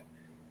Giants. But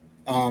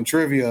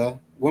trivia: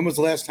 when was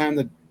the last time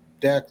that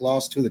Dak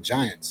lost to the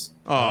Giants?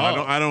 Oh,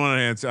 I don't want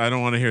to answer. I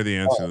don't want to hear the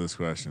answer to this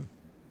question.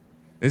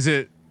 Is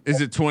it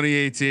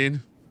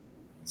 2018?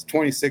 It's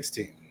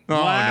 2016. Oh,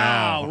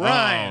 wow, no.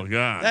 Ryan. Oh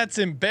God, that's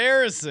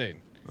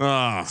embarrassing.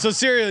 So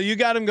Serial, you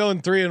got him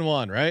going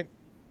 3-1, right?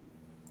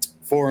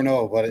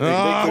 4-0, but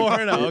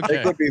 4-0. Okay,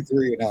 they could be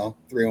 3-0,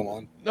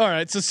 3-1. All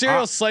right, so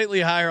Serial's slightly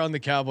higher on the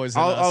Cowboys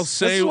than us. I'll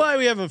say this is why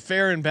we have a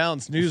fair and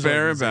balanced news.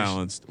 Fair and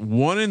balanced.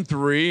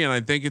 1-3, and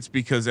I think it's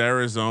because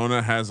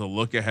Arizona has a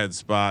look ahead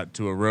spot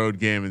to a road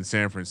game in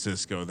San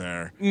Francisco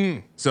there.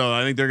 So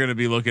I think they're going to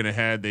be looking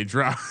ahead. They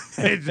drop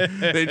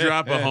they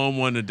drop a home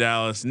one to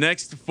Dallas.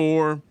 Next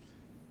 4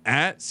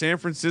 at San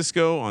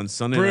Francisco on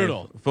Sunday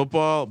Night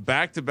Football,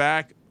 back to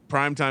back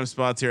primetime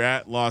spots here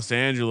at Los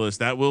Angeles.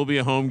 That will be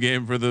a home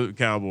game for the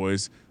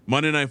Cowboys.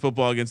 Monday Night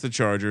Football against the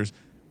Chargers.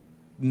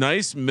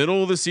 Nice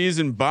middle of the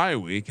season bye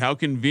week. How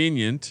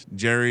convenient.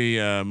 Jerry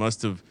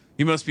must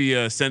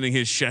be sending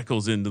his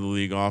shekels into the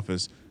league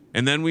office.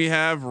 And then we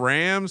have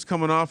Rams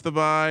coming off the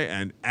bye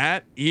and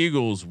at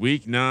Eagles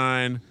week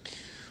 9.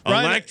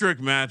 Ryan, electric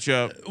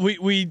matchup.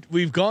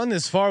 We've gone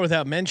this far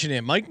without mentioning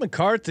it. Mike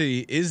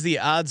McCarthy is the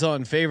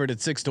odds-on favorite at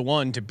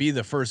 6-1 to be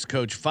the first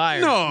coach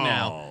fired.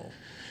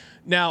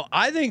 Now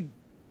I think,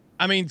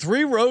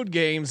 3 road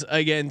games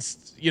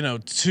against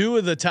 2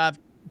 of the top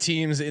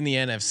teams in the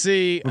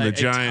NFC. The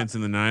Giants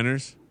and the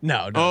Niners.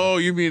 No. Oh,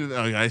 you mean?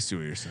 Oh, I see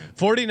what you're saying.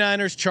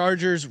 49ers,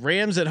 Chargers,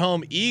 Rams at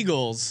home,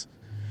 Eagles.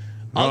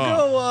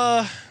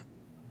 I'll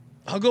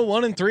I'll go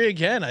 1-3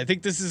 again. I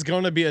think this is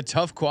going to be a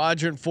tough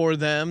quadrant for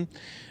them.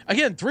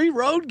 Again, 3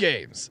 road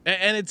games,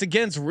 and it's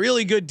against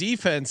really good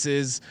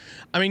defenses.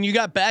 I mean, you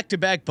got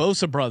back-to-back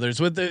Bosa brothers.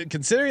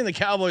 Considering the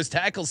Cowboys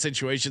tackle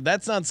situation,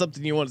 that's not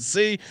something you want to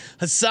see.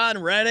 Hassan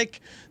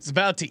Reddick is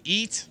about to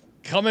eat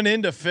coming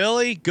into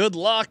Philly. Good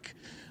luck.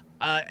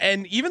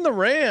 And even the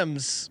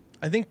Rams,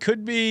 I think,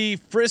 could be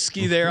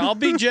frisky there. I'll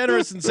be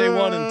generous and say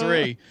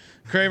 1-3.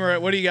 Kramer,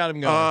 what do you got him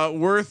going?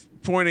 Worth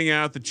pointing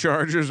out, the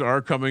Chargers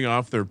are coming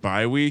off their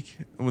bye week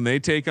when they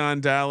take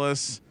on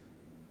Dallas.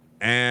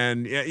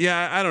 And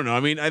yeah, I don't know.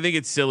 I mean, I think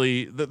it's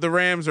silly. The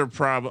Rams are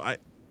probably.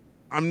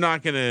 I'm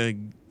not gonna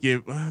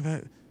give.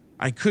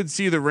 I could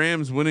see the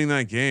Rams winning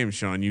that game,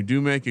 Sean. You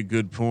do make a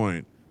good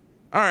point.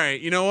 All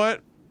right, you know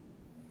what?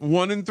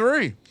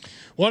 1-3.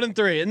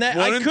 1-3, and that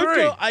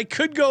I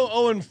could go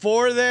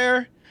 0-4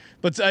 there,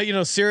 but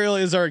Serial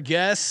is our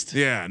guest.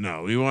 Yeah,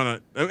 no, we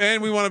want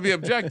to be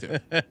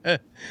objective.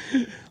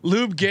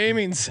 Lube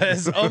Gaming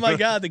says, "Oh my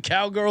God, the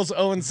Cowgirls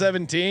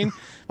 0-17."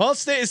 Well,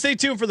 stay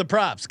tuned for the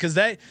props because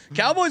that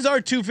Cowboys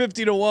are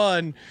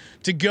 250-1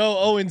 to go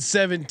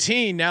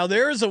 0-17. Now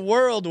there is a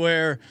world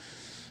where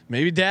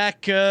maybe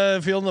Dak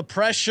feeling the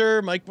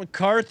pressure, Mike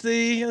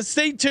McCarthy.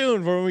 Stay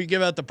tuned for when we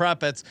give out the prop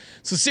bets.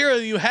 So, Cyril,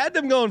 you had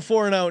them going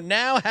 4-0.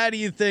 Now, how do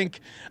you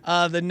think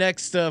the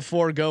next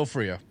 4 go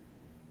for you?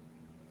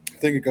 I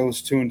think it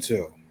goes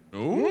 2-2.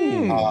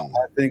 Ooh. I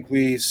think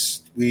we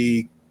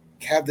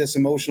have this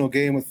emotional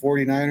game with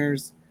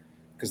 49ers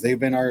because they've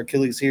been our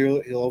Achilles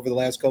heel over the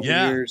last couple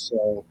of years.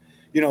 So,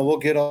 we'll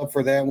get up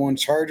for that one.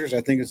 Chargers, I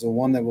think, is the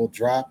one that will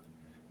drop,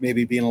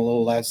 maybe being a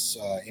little less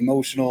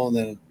emotional. And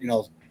then,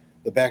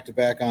 the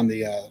back-to-back on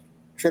the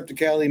trip to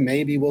Cali,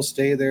 maybe we'll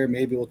stay there.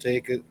 Maybe we'll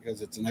take it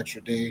because it's an extra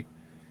day.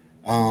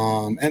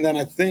 And then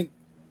I think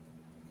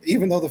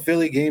even though the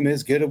Philly game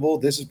is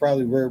gettable, this is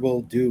probably where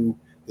we'll do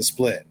the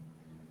split.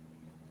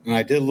 And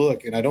I did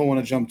look, and I don't want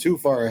to jump too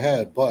far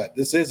ahead, but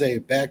this is a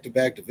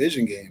back-to-back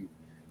division game,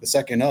 the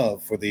second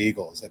of for the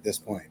Eagles at this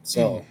point.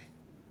 So,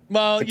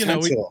 well,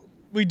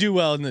 we do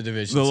well in the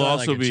division. They'll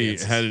also be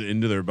headed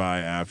into their bye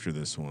after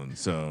this one.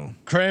 So,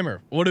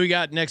 Kramer, what do we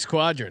got next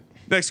quadrant?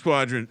 Next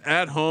quadrant,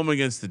 at home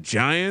against the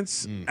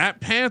Giants, at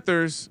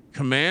Panthers,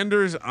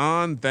 Commanders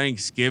on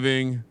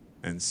Thanksgiving,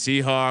 and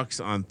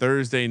Seahawks on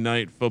Thursday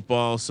night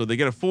football. So they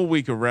get a full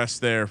week of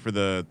rest there for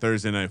the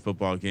Thursday night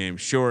football game,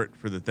 short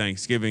for the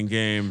Thanksgiving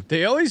game.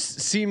 They always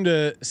seem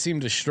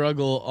to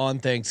struggle on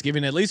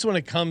Thanksgiving, at least when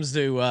it comes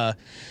to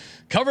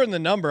covering the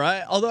number.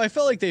 Although I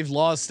felt like they've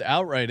lost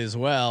outright as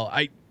well.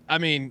 I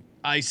mean,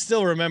 I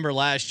still remember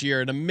last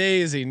year an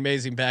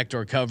amazing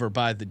backdoor cover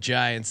by the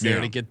Giants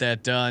there to get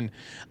that done.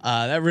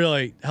 That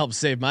really helped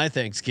save my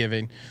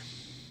Thanksgiving.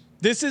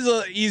 This is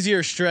a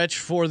easier stretch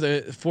for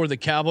the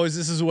Cowboys.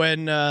 This is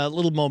when a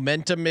little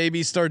momentum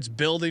maybe starts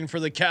building for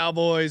the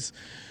Cowboys.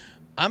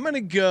 I'm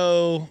gonna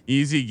go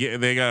easy.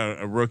 They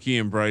got a rookie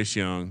in Bryce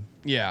Young.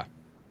 Yeah,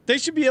 they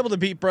should be able to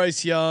beat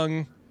Bryce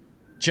Young.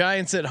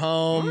 Giants at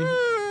home.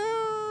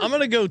 I'm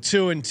gonna go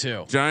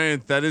 2-2.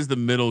 Giant. That is the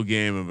middle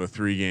game of a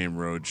 3-game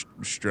road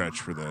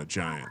stretch for the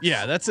Giants.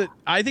 Yeah, that's it.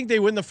 I think they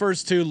win the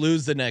first 2,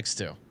 lose the next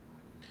 2.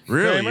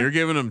 Really, Kramer? you're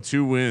giving them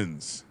 2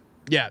 wins.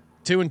 Yeah,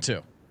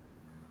 2-2.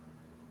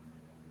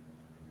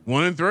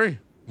 1-3.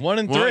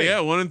 1-3. Well, yeah,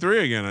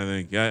 1-3 again. I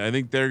think. I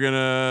think they're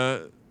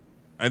gonna.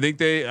 I think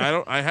they. I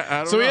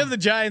don't. So know. we have the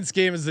Giants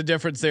game as the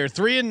difference there.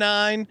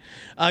 3-9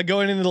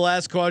 going into the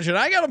last quadrant.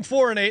 I got them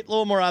 4-8, a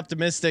little more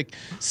optimistic.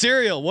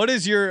 Serial, what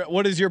is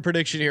your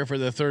prediction here for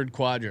the third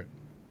quadrant?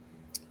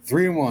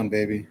 3-1,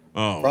 baby.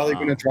 Oh, probably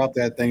going to drop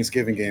that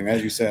Thanksgiving game,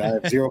 as you said. I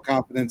have zero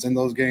confidence in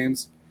those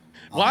games.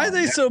 Why are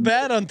they so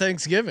bad on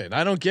Thanksgiving?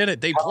 I don't get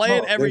it. They play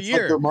it every year.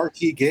 It's like their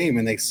marquee game,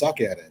 and they suck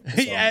at it.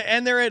 So.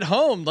 And they're at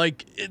home.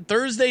 Like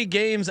Thursday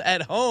games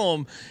at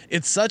home,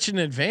 it's such an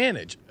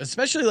advantage,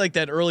 especially like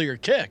that earlier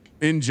kick.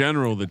 In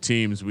general, the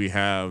teams we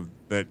have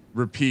that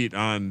repeat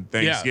on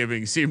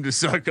Thanksgiving seem to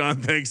suck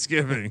on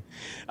Thanksgiving.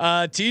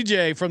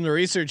 TJ from the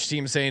research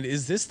team saying,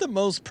 "Is this the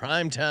most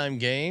primetime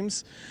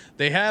games?"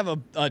 They have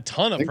a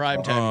ton of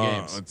primetime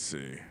games. Let's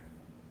see.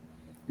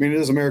 I mean, it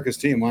is America's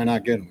team. Why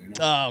not get them?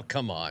 Oh,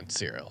 come on,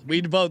 Cyril.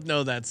 We both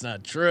know that's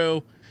not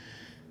true.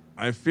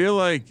 I feel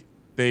like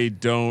they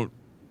don't.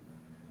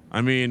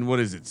 I mean, what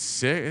is it?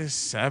 6,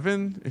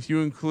 7? If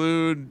you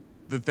include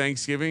the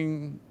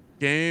Thanksgiving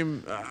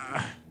game,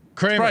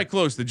 Kramer, probably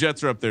close. The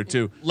Jets are up there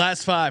too.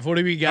 Last 5. What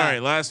do we got? All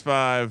right, last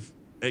 5.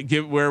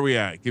 Give where are we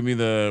at? Give me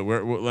the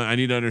where I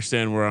need to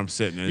understand where I'm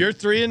sitting. You're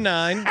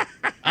 3-9.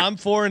 I'm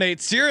 4-8.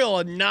 Cyril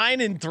a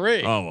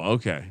 9-3. Oh,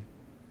 okay.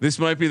 This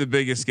might be the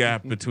biggest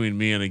gap between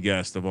me and a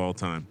guest of all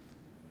time.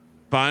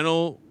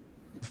 Final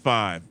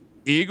 5.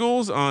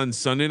 Eagles on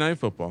Sunday Night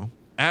Football,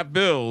 at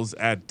Bills,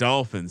 at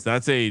Dolphins.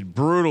 That's a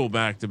brutal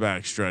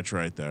back-to-back stretch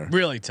right there.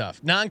 Really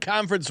tough.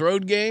 Non-conference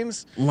road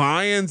games.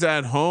 Lions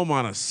at home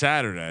on a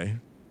Saturday.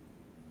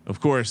 Of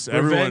course,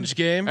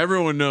 game.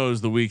 Everyone knows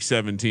the Week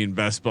 17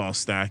 best ball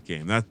stack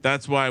game.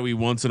 That's why we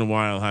once in a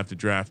while have to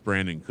draft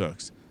Brandon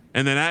Cooks.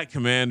 And then at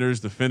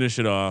Commanders to finish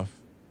it off.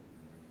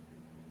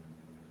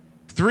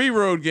 3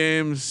 road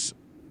games,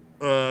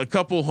 a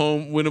couple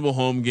winnable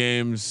home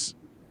games.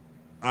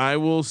 I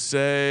will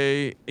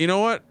say, you know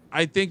what?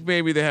 I think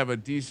maybe they have a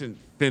decent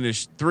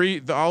finish.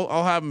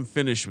 I'll have them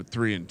finish with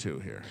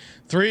 3-2 here.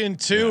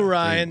 3-2, Yeah,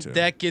 Ryan. 3-2.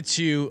 That gets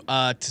you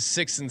to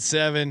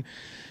 6-7.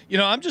 You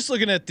know, I'm just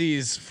looking at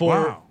these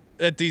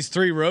at these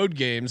 3 road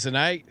games, and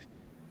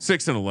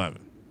 6-11.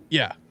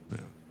 Yeah.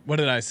 What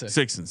did I say?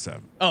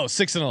 6-7. Oh,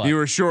 6-11. You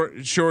were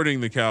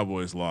shorting the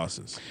Cowboys'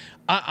 losses.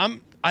 I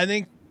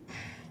think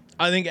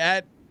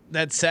at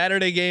that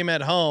Saturday game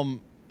at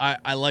home,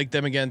 I like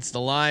them against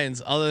the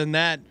Lions. Other than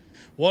that,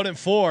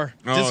 1-4.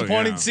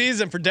 Disappointing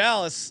season for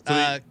Dallas.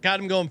 Got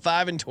them going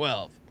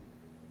 5-12.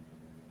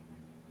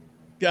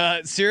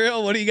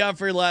 Serial, what do you got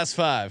for your last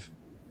 5?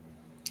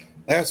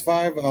 Last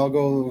 5, I'll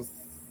go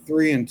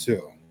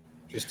 3-2,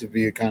 just to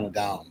be kind of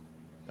down.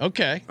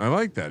 Okay, I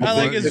like that. I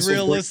like it's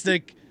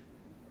realistic.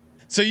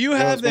 So you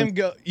have them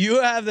go.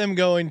 You have them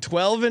going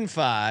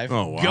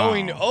 12-5,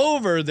 going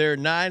over their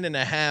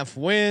 9.5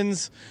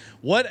 wins.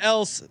 What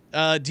else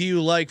do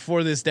you like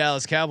for this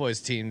Dallas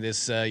Cowboys team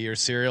this year,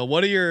 Serial?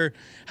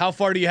 How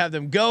far do you have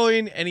them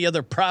going? Any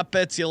other prop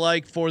bets you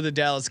like for the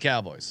Dallas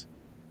Cowboys?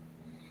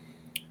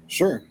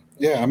 Sure.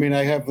 Yeah, I mean,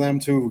 I have them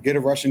to get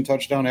a rushing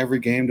touchdown every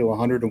game to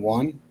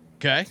 100-1.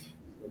 Okay,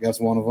 I guess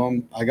one of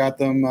them. I got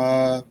them.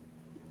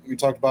 We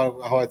talked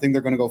about how I think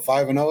they're going to go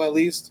 5-0 at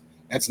least.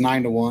 That's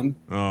 9-1.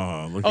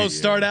 Oh, look at you.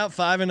 Start out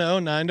 5-0,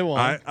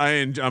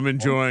 9-1. I'm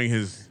enjoying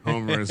his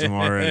homerism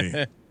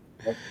already.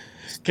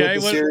 Okay,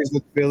 the series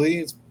with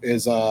Philly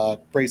is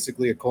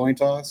basically a coin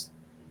toss,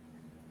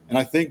 and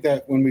I think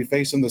that when we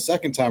face them the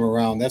second time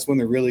around, that's when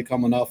they're really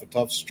coming off a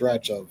tough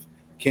stretch of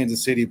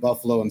Kansas City,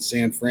 Buffalo, and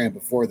San Fran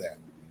before that.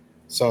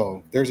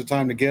 So there's a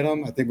time to get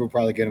them. I think we'll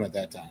probably get them at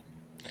that time.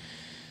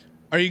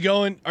 Are you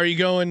going?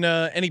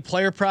 Any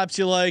player props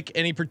you like?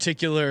 Any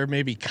particular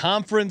maybe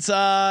conference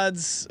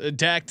odds?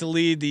 Dak to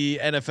lead the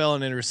NFL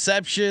in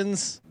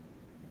interceptions.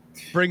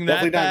 Bring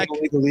that Definitely back. not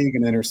going to lead the league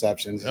in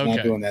interceptions. He's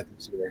not doing that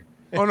this year.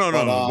 Oh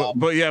no.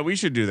 But yeah, we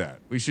should do that.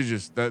 We should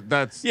just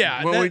that's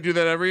we do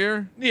that every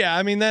year. Yeah,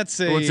 I mean that's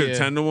what's it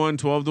 10-1,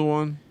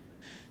 12-1.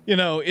 You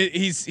know,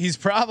 he's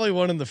probably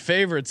one of the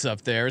favorites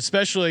up there,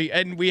 especially,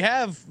 and we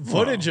have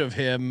footage of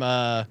him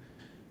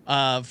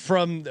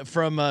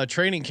from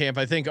training camp.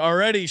 I think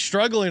already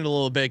struggling a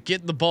little bit,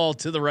 getting the ball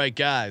to the right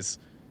guys.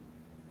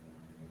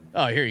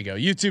 Oh, here you go.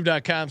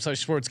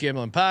 YouTube.com/sports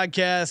gambling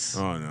podcast.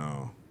 Oh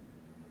no.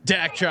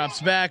 Dak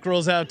drops back,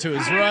 rolls out to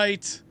his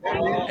right,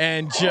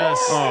 and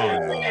just. Oh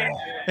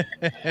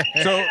no.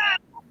 So,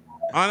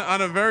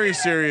 on a very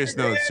serious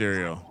note,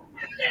 Serial,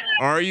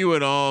 are you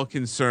at all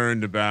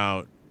concerned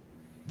about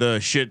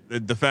the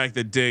fact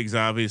that Diggs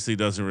obviously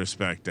doesn't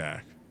respect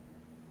Dak?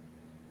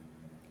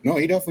 No,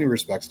 he definitely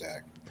respects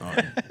Dak. Oh.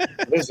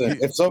 Listen,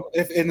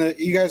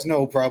 you guys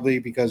know probably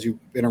because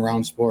you've been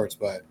around sports,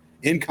 but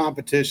in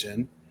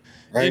competition,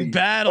 right? In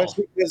battle.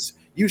 Because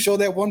you show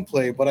that one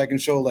play, but I can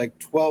show like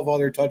 12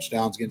 other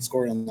touchdowns getting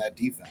scored on that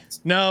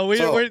defense. No, we're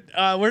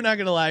not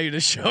going to allow you to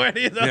show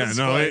any of those.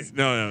 Yeah,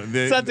 no.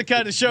 It's not the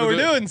kind of show we're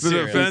doing. The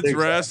defense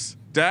rests.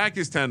 Dak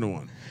is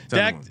 10-1.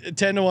 Dak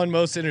 10-1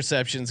 most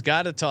interceptions.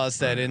 Got to toss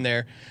that in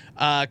there.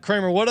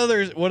 Kramer, what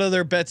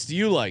other bets do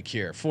you like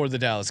here for the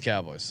Dallas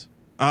Cowboys?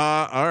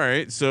 All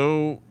right.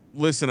 So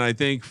listen, I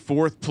think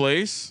 4th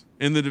place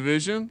in the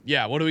division.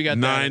 Yeah. What do we got?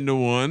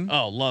 9-1.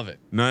 Oh, love it.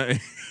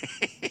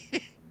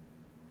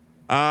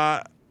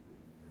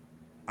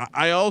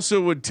 I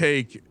also would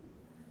take.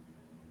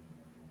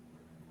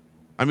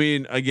 I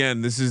mean,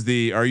 again, this is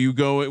the. Are you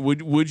going?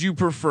 Would you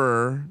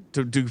prefer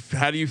to do?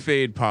 How do you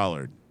fade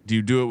Pollard? Do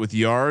you do it with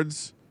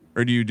yards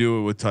or do you do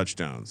it with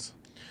touchdowns?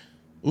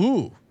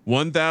 Ooh,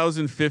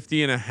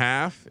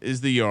 1,050.5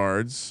 is the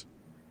yards.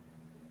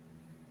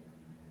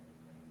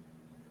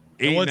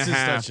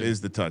 8.5 is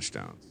the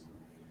touchdowns.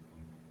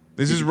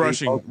 This is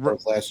rushing.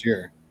 Last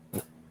year.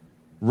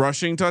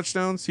 Rushing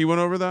touchdowns. He went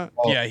over that.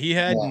 Oh, yeah, he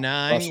had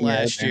 9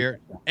 last year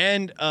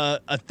and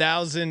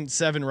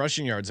 1,007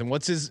 rushing yards. And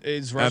what's his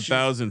rushing?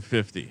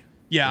 1,050.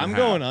 Yeah, I'm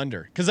going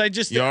under because I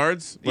just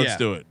yards. Let's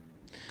do it.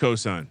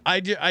 Cosign.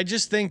 I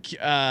just think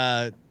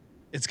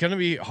it's going to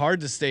be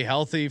hard to stay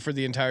healthy for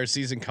the entire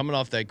season coming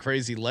off that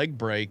crazy leg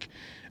break,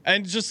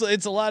 and just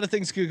it's a lot of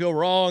things could go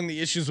wrong. The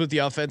issues with the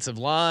offensive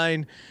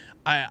line.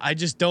 I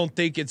just don't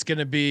think it's going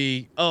to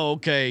be, oh,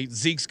 okay,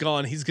 Zeke's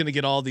gone. He's going to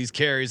get all these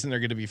carries and they're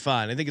going to be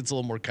fine. I think it's a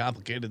little more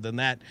complicated than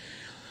that.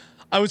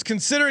 I was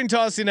considering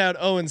tossing out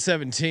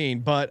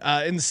 0-17, but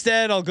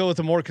instead I'll go with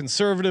a more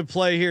conservative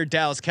play here.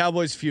 Dallas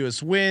Cowboys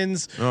fewest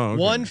wins,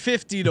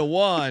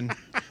 150-1.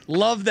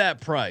 Love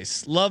that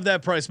price. Love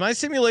that price. My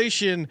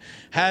simulation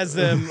has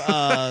them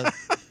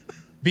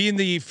being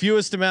the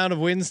fewest amount of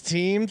wins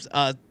teams.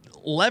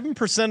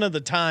 11% of the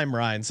time,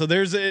 Ryan. So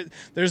there's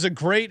a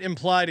great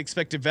implied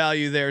expected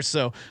value there.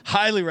 So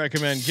highly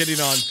recommend getting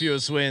on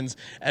fewest wins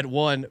at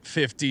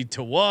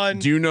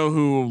 150-1. Do you know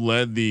who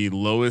led the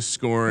lowest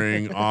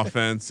scoring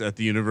offense at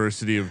the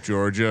University of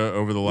Georgia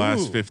over the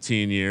last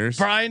 15 years?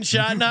 Brian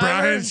Schottenheimer.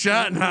 Brian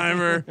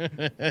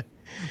Schottenheimer.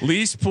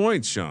 Least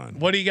points, Sean.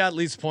 What do you got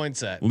least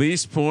points at?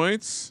 Least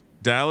points.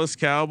 Dallas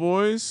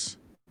Cowboys.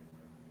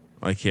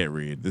 I can't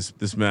read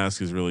this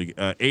mask is really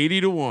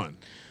 80-1.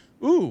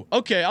 Ooh,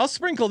 okay. I'll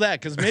sprinkle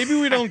that because maybe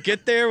we don't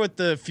get there with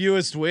the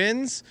fewest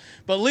wins,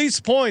 but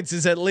least points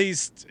is at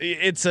least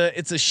it's a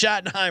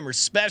Schottenheimer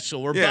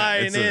special. We're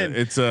buying in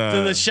to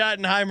the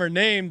Schottenheimer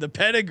name, the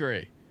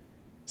pedigree.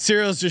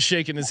 Cyril's just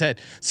shaking his head.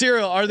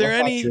 Cyril, are there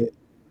any?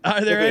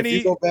 Are there any? If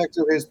you go back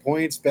to his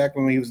points back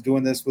when he was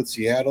doing this with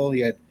Seattle,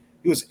 he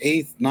was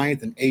 8th,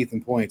 9th, and 8th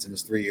in points in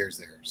his 3 years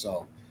there.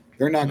 So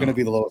they're not going to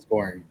be the lowest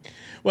scoring.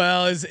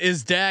 Well,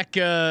 is Dak?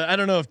 I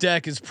don't know if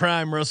Dak is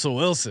prime Russell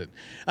Wilson.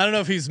 I don't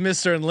know if he's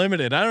Mr.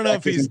 Unlimited. I don't know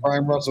if he's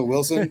prime Russell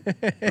Wilson.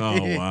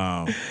 Oh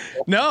wow!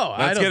 No,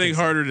 that's getting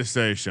harder to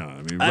say,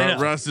 Sean. I mean,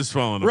 Russ is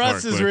falling apart.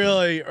 Russ has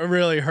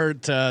really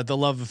hurt the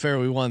love affair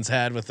we once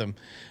had with him.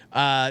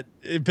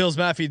 Bills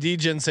Mafia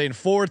Degen saying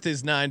 4th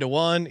is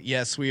 9-1.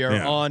 Yes, we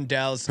are on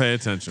Dallas. Pay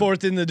attention.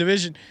 4th in the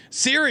division.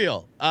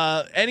 Serial.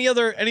 Any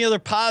other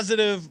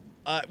positive?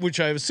 Which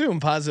I assume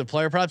positive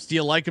player props. Do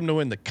you like him to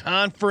win the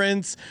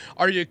conference?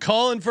 Are you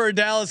calling for a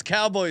Dallas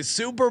Cowboys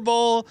Super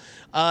Bowl?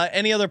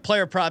 Any other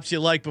player props you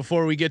like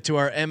before we get to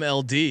our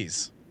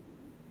MLDs?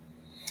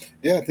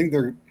 Yeah, I think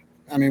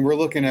we're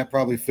looking at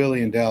probably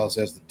Philly and Dallas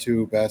as the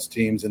 2 best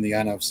teams in the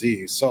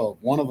NFC. So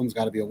one of them's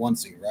got to be a 1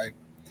 seed, right?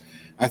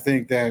 I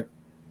think that,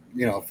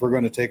 if we're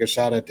going to take a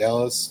shot at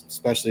Dallas,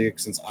 especially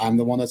since I'm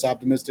the one that's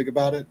optimistic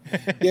about it,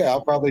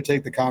 I'll probably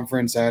take the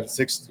conference at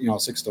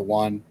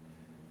 6-1.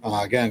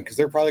 Again, because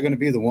they're probably going to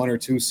be the 1 or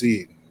 2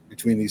 seed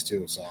between these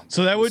two.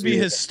 So that would be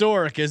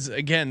historic, as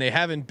again they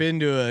haven't been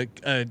to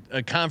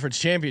a conference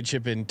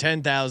championship in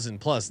 10,000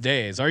 plus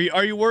days. Are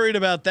you worried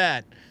about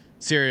that,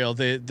 Serial?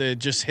 The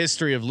just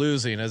history of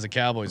losing as a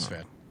Cowboys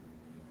fan.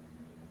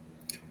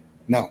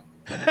 No.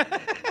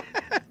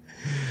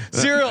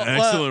 Serial,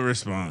 excellent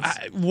response.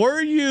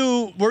 Were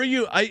you?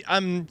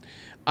 I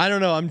don't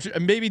know. I'm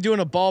maybe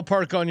doing a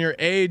ballpark on your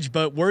age,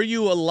 but were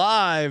you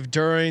alive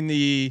during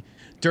the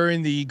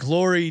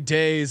glory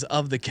days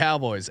of the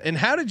Cowboys? And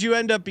how did you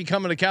end up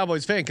becoming a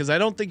Cowboys fan? Because I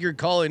don't think you're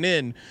calling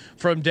in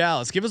from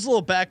Dallas. Give us a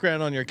little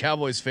background on your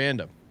Cowboys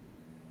fandom.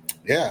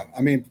 Yeah,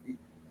 I mean,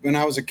 when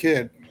I was a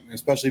kid,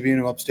 especially being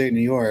in upstate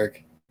New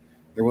York,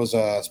 there was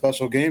a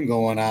special game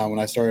going on when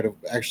I started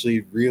to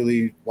actually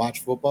really watch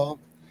football.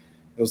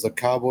 It was the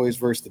Cowboys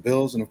versus the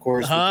Bills, and of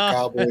course, with the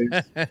Cowboys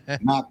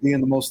not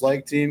being the most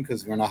liked team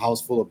because we're in a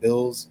house full of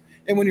Bills.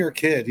 And when you're a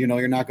kid,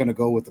 you're not going to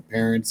go with the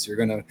parents. You're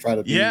going to try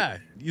to be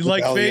you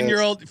like fading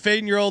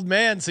your old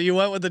man, so you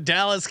went with the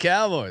Dallas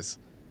Cowboys.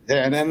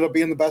 Yeah, and ended up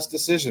being the best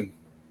decision.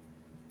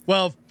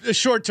 Well, a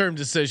short-term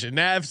decision.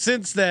 Now,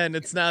 since then,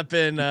 it's not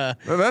been. Well,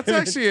 that's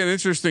actually an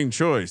interesting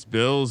choice.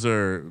 Bills.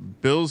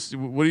 What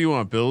do you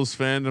want? Bills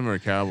fandom or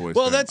Cowboys?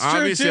 Well, fandom? that's true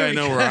obviously too. I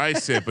know where I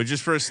sit, but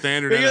just for a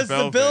standard because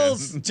NFL the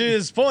Bills, fan. to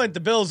his point, the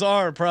Bills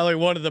are probably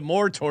one of the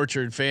more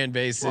tortured fan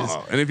bases.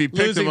 Wow. And if he picked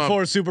losing them up,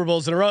 4 Super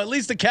Bowls in a row, at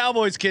least the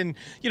Cowboys can,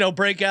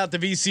 break out the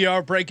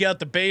VCR, break out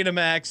the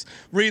Betamax,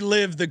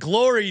 relive the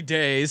glory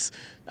days.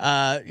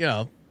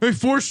 Hey,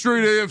 4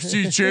 straight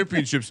AFC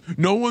championships.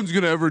 No one's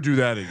gonna ever do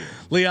that again.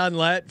 Leon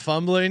Lett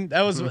fumbling.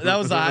 That was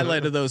the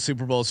highlight of those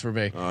Super Bowls for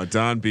me.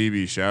 Don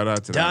Beebe, shout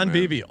out to Don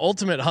Beebe,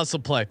 ultimate hustle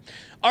play.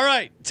 All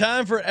right,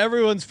 time for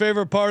everyone's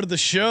favorite part of the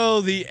show,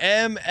 the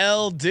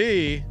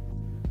MLD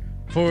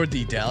for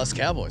the Dallas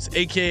Cowboys,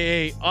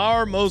 aka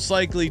our most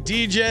likely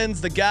degens,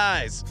 the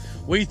guys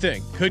we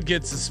think could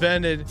get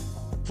suspended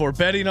for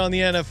betting on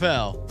the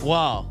NFL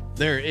while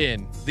they're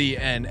in the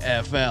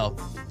NFL.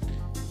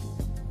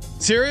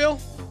 Serial,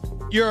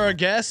 you're our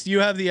guest. You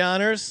have the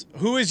honors.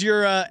 Who is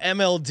your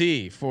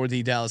MLD for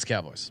the Dallas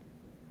Cowboys?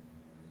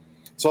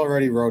 It's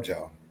already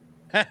Rojo.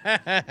 Oh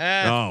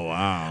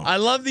wow! I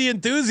love the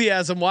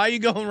enthusiasm. Why are you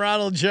going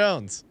Ronald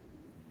Jones?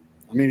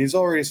 I mean, he's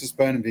already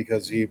suspended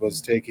because he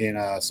was taking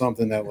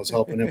something that was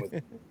helping him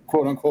with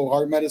 "quote unquote"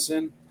 heart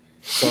medicine.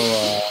 So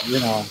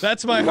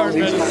that's my heart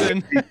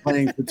medicine.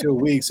 Playing for 2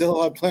 weeks,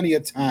 he'll have plenty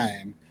of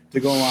time to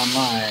go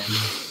online,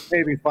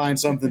 maybe find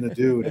something to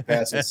do to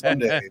pass his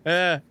Sunday.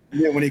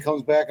 When he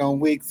comes back on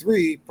week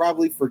 3,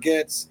 probably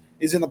forgets.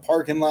 He's in the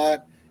parking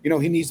lot.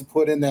 He needs to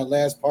put in that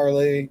last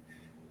parlay.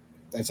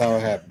 That's how it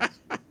happens.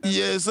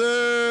 Yes,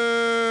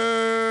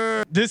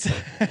 sir.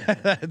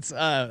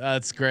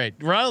 That's great.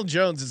 Ronald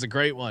Jones is a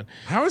great one.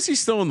 How is he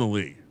still in the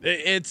league?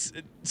 It's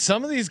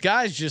some of these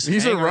guys just.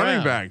 He's a running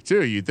around. back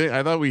too. You think?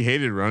 I thought we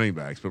hated running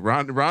backs, but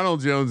Ronald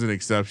Jones an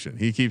exception.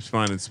 He keeps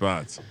finding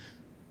spots.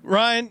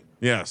 Ryan.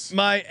 Yes.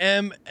 My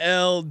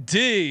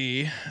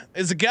MLD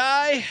is a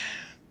guy,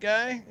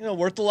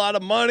 worth a lot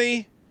of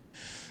money.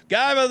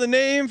 Guy by the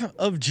name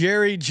of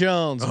Jerry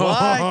Jones.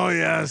 Why? Oh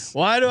yes.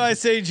 Why do I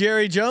say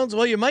Jerry Jones?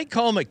 Well, you might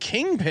call him a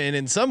kingpin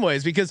in some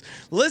ways because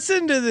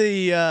listen to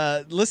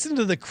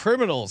the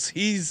criminals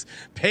he's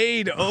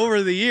paid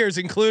over the years,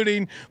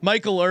 including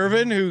Michael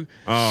Irvin, who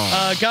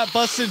got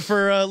busted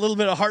for a little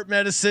bit of heart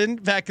medicine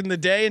back in the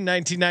day in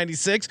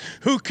 1996.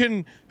 Who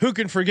can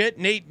forget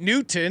Nate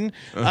Newton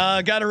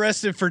got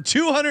arrested for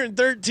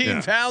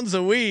 213 pounds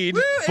of weed.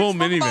 Full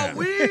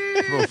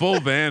minivan. Full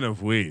van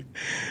of weed.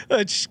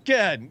 Which,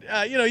 again,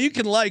 you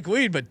can like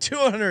weed, but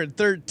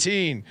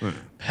 213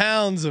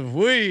 pounds of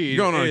weed.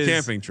 Going on a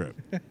camping trip.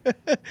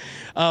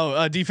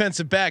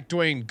 Defensive back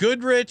Dwayne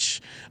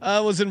Goodrich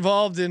was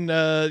involved in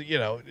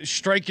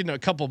striking a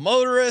couple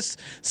motorists.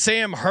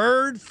 Sam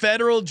Hurd,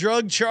 federal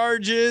drug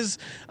charges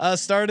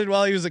started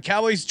while he was a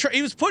Cowboys.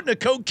 He was putting a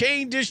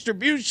cocaine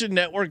distribution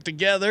network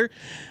together.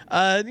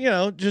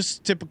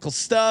 Just typical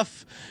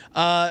stuff.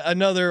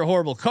 Another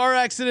horrible car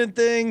accident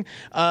thing.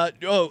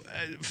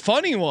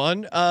 Funny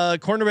one.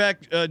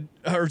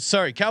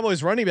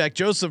 Cowboys running back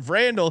Joseph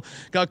Randall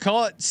got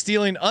caught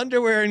stealing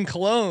underwear and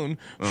cologne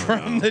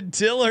from the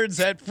Dillards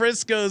at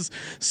Frisco's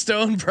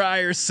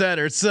Stonebriar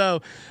Center.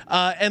 So,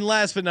 and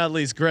last but not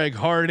least, Greg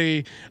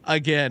Hardy,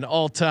 again,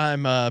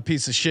 all-time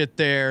piece of shit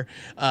there,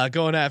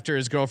 going after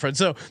his girlfriend.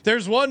 So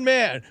there's one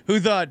man who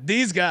thought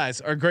these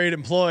guys are great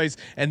employees,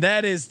 and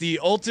that is the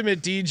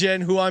ultimate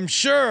D-Gen, who I'm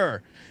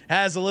sure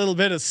has a little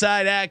bit of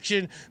side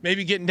action,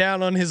 maybe getting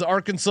down on his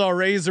Arkansas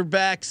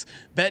Razorbacks,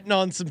 betting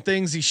on some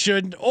things he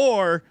shouldn't.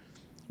 Or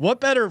what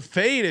better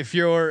fate if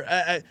you're?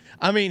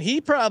 He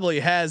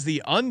probably has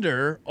the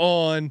under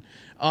on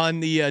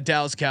the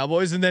Dallas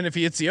Cowboys, and then if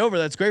he hits the over,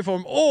 that's great for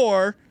him.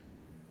 Or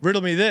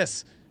riddle me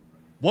this: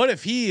 what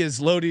if he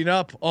is loading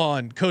up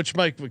on Coach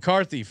Mike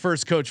McCarthy,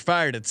 first coach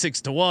fired at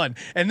 6-1,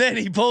 and then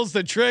he pulls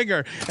the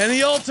trigger and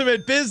the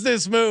ultimate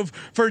business move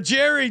for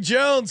Jerry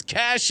Jones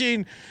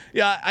cashing?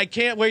 Yeah, I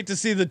can't wait to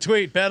see the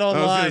tweet. Bet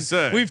online.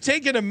 We've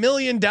taken $1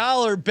 million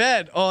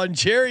bet on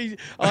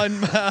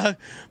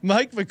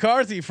Mike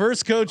McCarthy,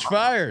 first coach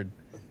fired.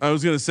 I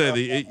was gonna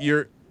say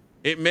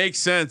it makes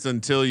sense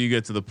until you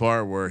get to the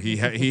part where he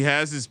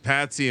has his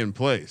patsy in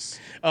place.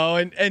 Oh,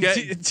 and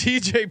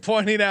TJ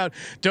pointing out,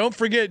 don't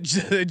forget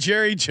the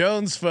Jerry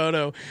Jones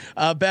photo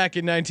back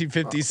in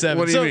 1957.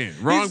 What do you mean?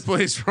 Wrong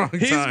place, wrong time.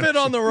 He's been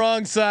on the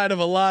wrong side of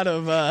a lot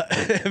of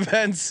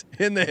events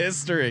in the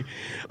history.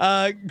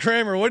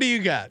 Kramer, what do you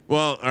got?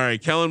 Well, all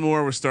right. Kellen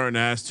Moore was starting to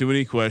ask too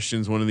many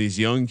questions. One of these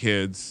young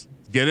kids,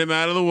 get him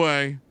out of the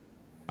way.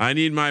 I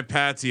need my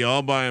patsy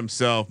all by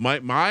himself. My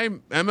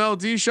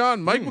MLD,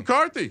 Sean, Mike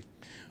McCarthy.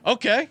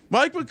 Okay,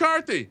 Mike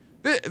McCarthy.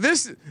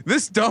 This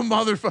dumb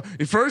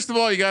motherfucker. First of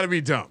all, you got to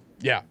be dumb.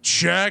 Yeah.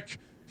 Check.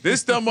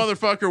 This dumb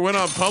motherfucker went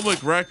on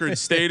public record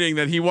stating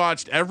that he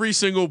watched every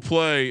single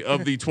play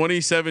of the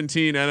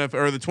 2017 NFL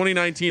or the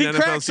 2019 NFL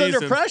cracks season.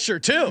 Under pressure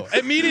too.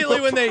 Immediately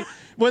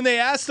when they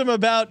asked him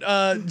about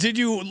did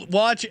you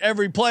watch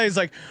every play, he's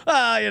like,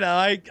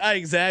 I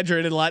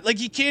exaggerated a lot. Like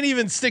he can't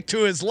even stick to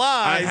his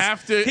lies.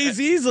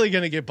 He's easily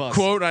gonna get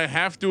busted. Quote, I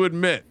have to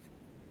admit,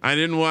 I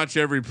didn't watch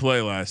every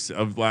play last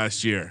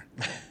year.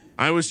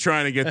 I was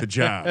trying to get the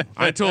job.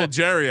 I told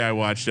Jerry I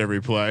watched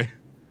every play.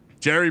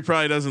 Jerry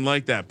probably doesn't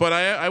like that, but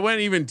I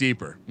went even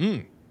deeper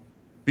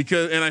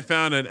because I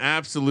found an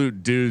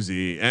absolute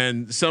doozy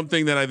and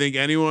something that I think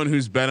anyone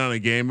who's bet on a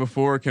game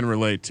before can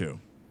relate to.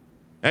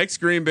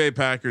 Ex-Green Bay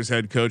Packers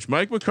head coach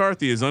Mike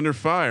McCarthy is under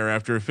fire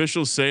after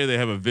officials say they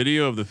have a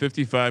video of the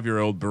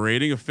 55-year-old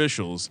berating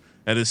officials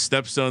at his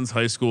stepson's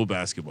high school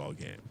basketball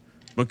game.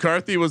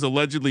 McCarthy was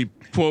allegedly,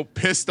 quote,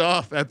 pissed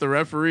off at the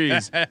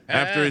referees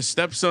after his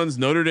stepson's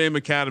Notre Dame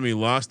Academy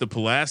lost to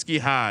Pulaski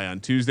High on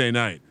Tuesday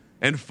night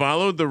and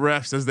followed the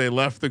refs as they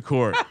left the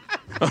court.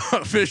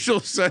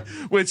 Officials said,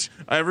 which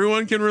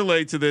everyone can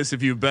relate to this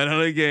if you bet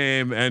on a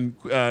game. And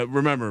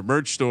remember,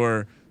 merch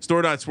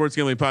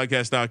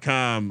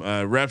store.sportsgamblingpodcast.com.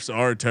 Refs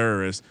are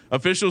terrorists.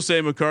 Officials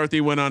say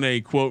McCarthy went on a,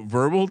 quote,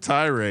 verbal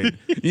tirade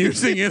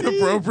using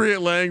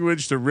inappropriate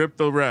language to rip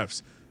the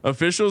refs.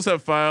 Officials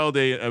have filed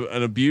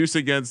an abuse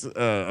against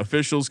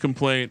officials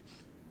complaint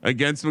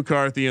against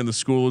McCarthy, and the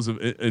school is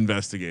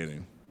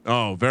investigating.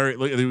 Oh,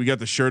 we got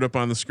the shirt up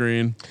on the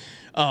screen.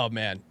 Oh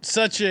man,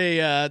 such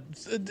a.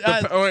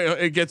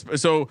 It gets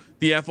so.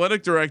 The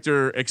athletic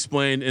director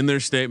explained in their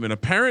statement: a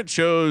parent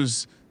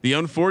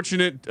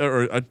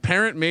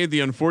made the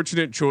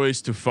unfortunate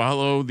choice to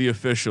follow the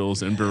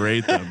officials and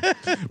berate them,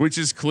 which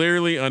is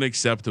clearly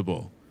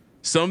unacceptable.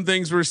 Some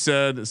things were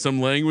said,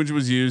 some language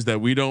was used that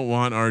we don't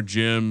want our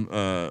gym,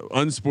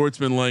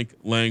 unsportsmanlike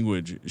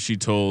language. She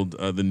told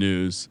the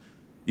news.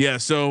 Yeah,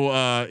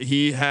 so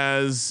he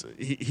was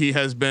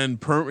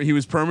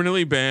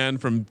permanently banned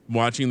from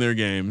watching their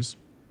games.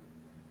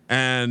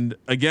 And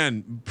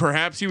again,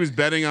 perhaps he was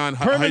betting on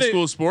high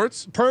school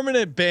sports.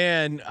 Permanent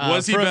ban.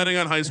 Was he betting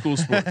on high school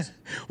sports?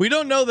 We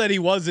don't know that he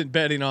wasn't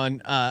betting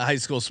on high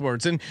school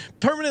sports, and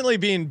permanently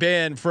being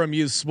banned from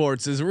youth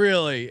sports is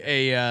really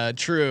a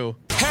true.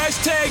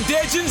 Hashtag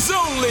Legends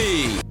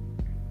only.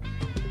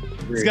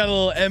 He's got a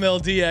little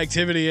MLD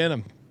activity in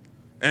him.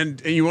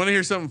 And you want to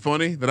hear something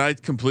funny that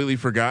I'd completely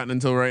forgotten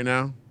until right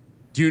now?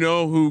 Do you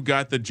know who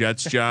got the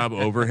Jets job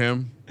over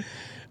him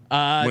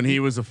when he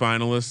was a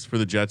finalist for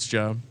the Jets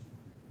job?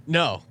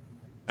 No.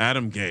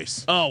 Adam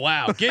Gase. Oh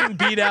wow, getting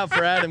beat out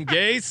for Adam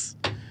Gase.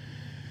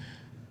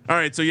 All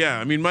right, so yeah,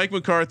 I mean Mike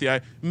McCarthy,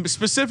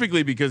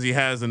 specifically because he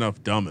has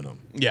enough dumb in him.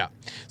 Yeah.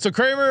 So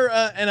Kramer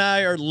and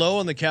I are low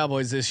on the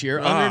Cowboys this year,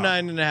 under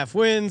 9.5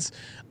 wins.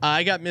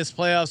 I got missed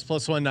playoffs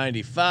plus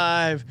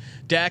 195.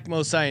 Dak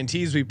most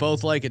INTs we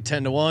both like at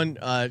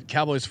 10-1.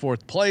 Cowboys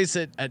fourth place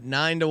at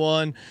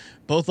 9-1.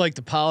 Both like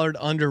the Pollard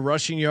under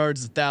rushing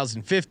yards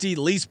 1,050,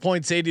 least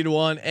points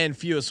 80-1, and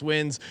fewest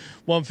wins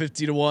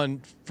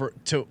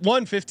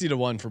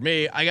 150-1 for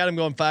me. I got him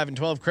going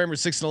 5-12. Kramer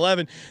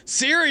 6-11.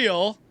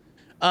 Serial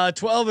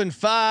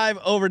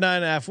 12-5 over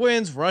 9.5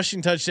 wins.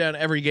 Rushing touchdown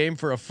every game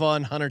for a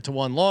fun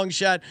 100-1 long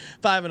shot.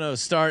 5-0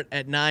 start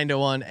at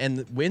 9-1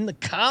 and win the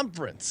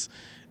conference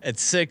at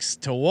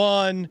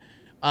 6-1.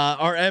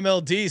 Our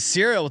MLD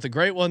Serial with a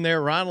great one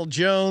there. Ronald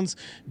Jones,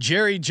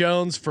 Jerry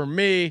Jones for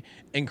me,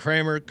 and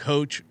Kramer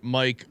Coach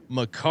Mike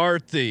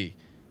McCarthy.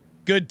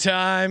 Good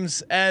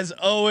times as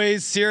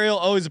always. Serial,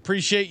 always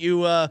appreciate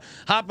you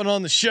hopping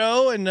on the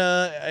show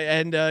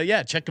and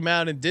yeah, check him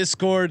out in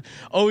Discord.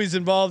 Always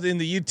involved in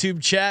the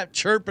YouTube chat,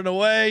 chirping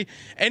away.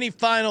 Any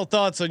final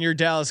thoughts on your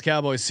Dallas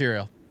Cowboys,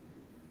 Serial?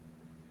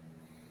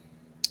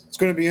 It's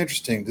going to be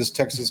interesting. This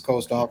Texas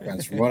Coast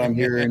offense, from what I'm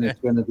hearing, it's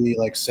going to be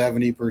like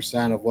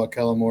 70% of what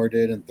Kellen Moore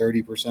did and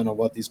 30% of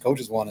what these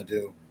coaches want to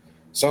do.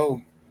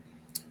 So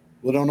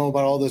we don't know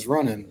about all this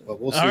running,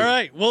 but we'll see. All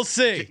right, we'll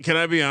see. Can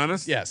I be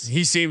honest? Yes.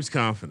 He seems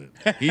confident.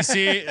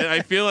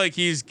 I feel like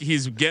he's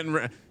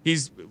getting.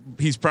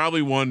 He's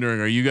probably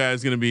wondering, are you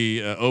guys going to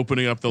be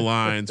opening up the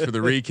lines for the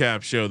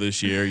recap show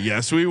this year?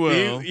 Yes, we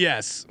will.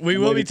 We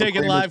will be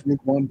taking live.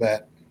 One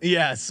bet.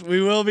 Yes,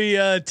 we will be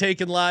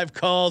taking live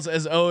calls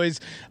as always.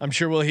 I'm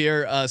sure we'll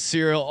hear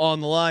Serial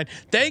on the line.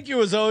 Thank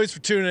you as always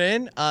for tuning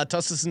in.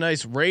 Toss us a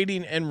nice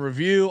rating and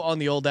review on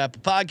the old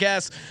Apple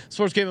Podcast.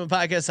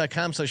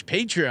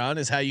 SportsGamblingPodcast.com/Patreon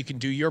is how you can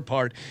do your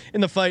part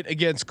in the fight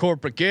against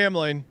corporate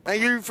gambling.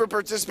 Thank you for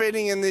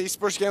participating in the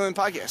Sports Gambling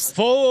Podcast.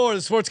 For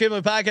the Sports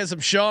Gambling Podcast,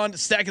 I'm Sean,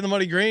 stacking the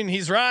money green.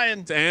 He's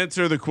Ryan. To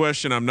answer the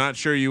question, I'm not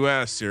sure you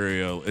asked,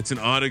 Serial. It's an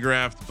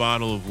autographed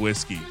bottle of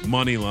whiskey,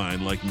 money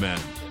line like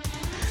men.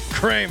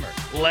 Kramer,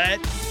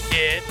 let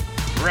it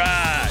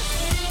ride.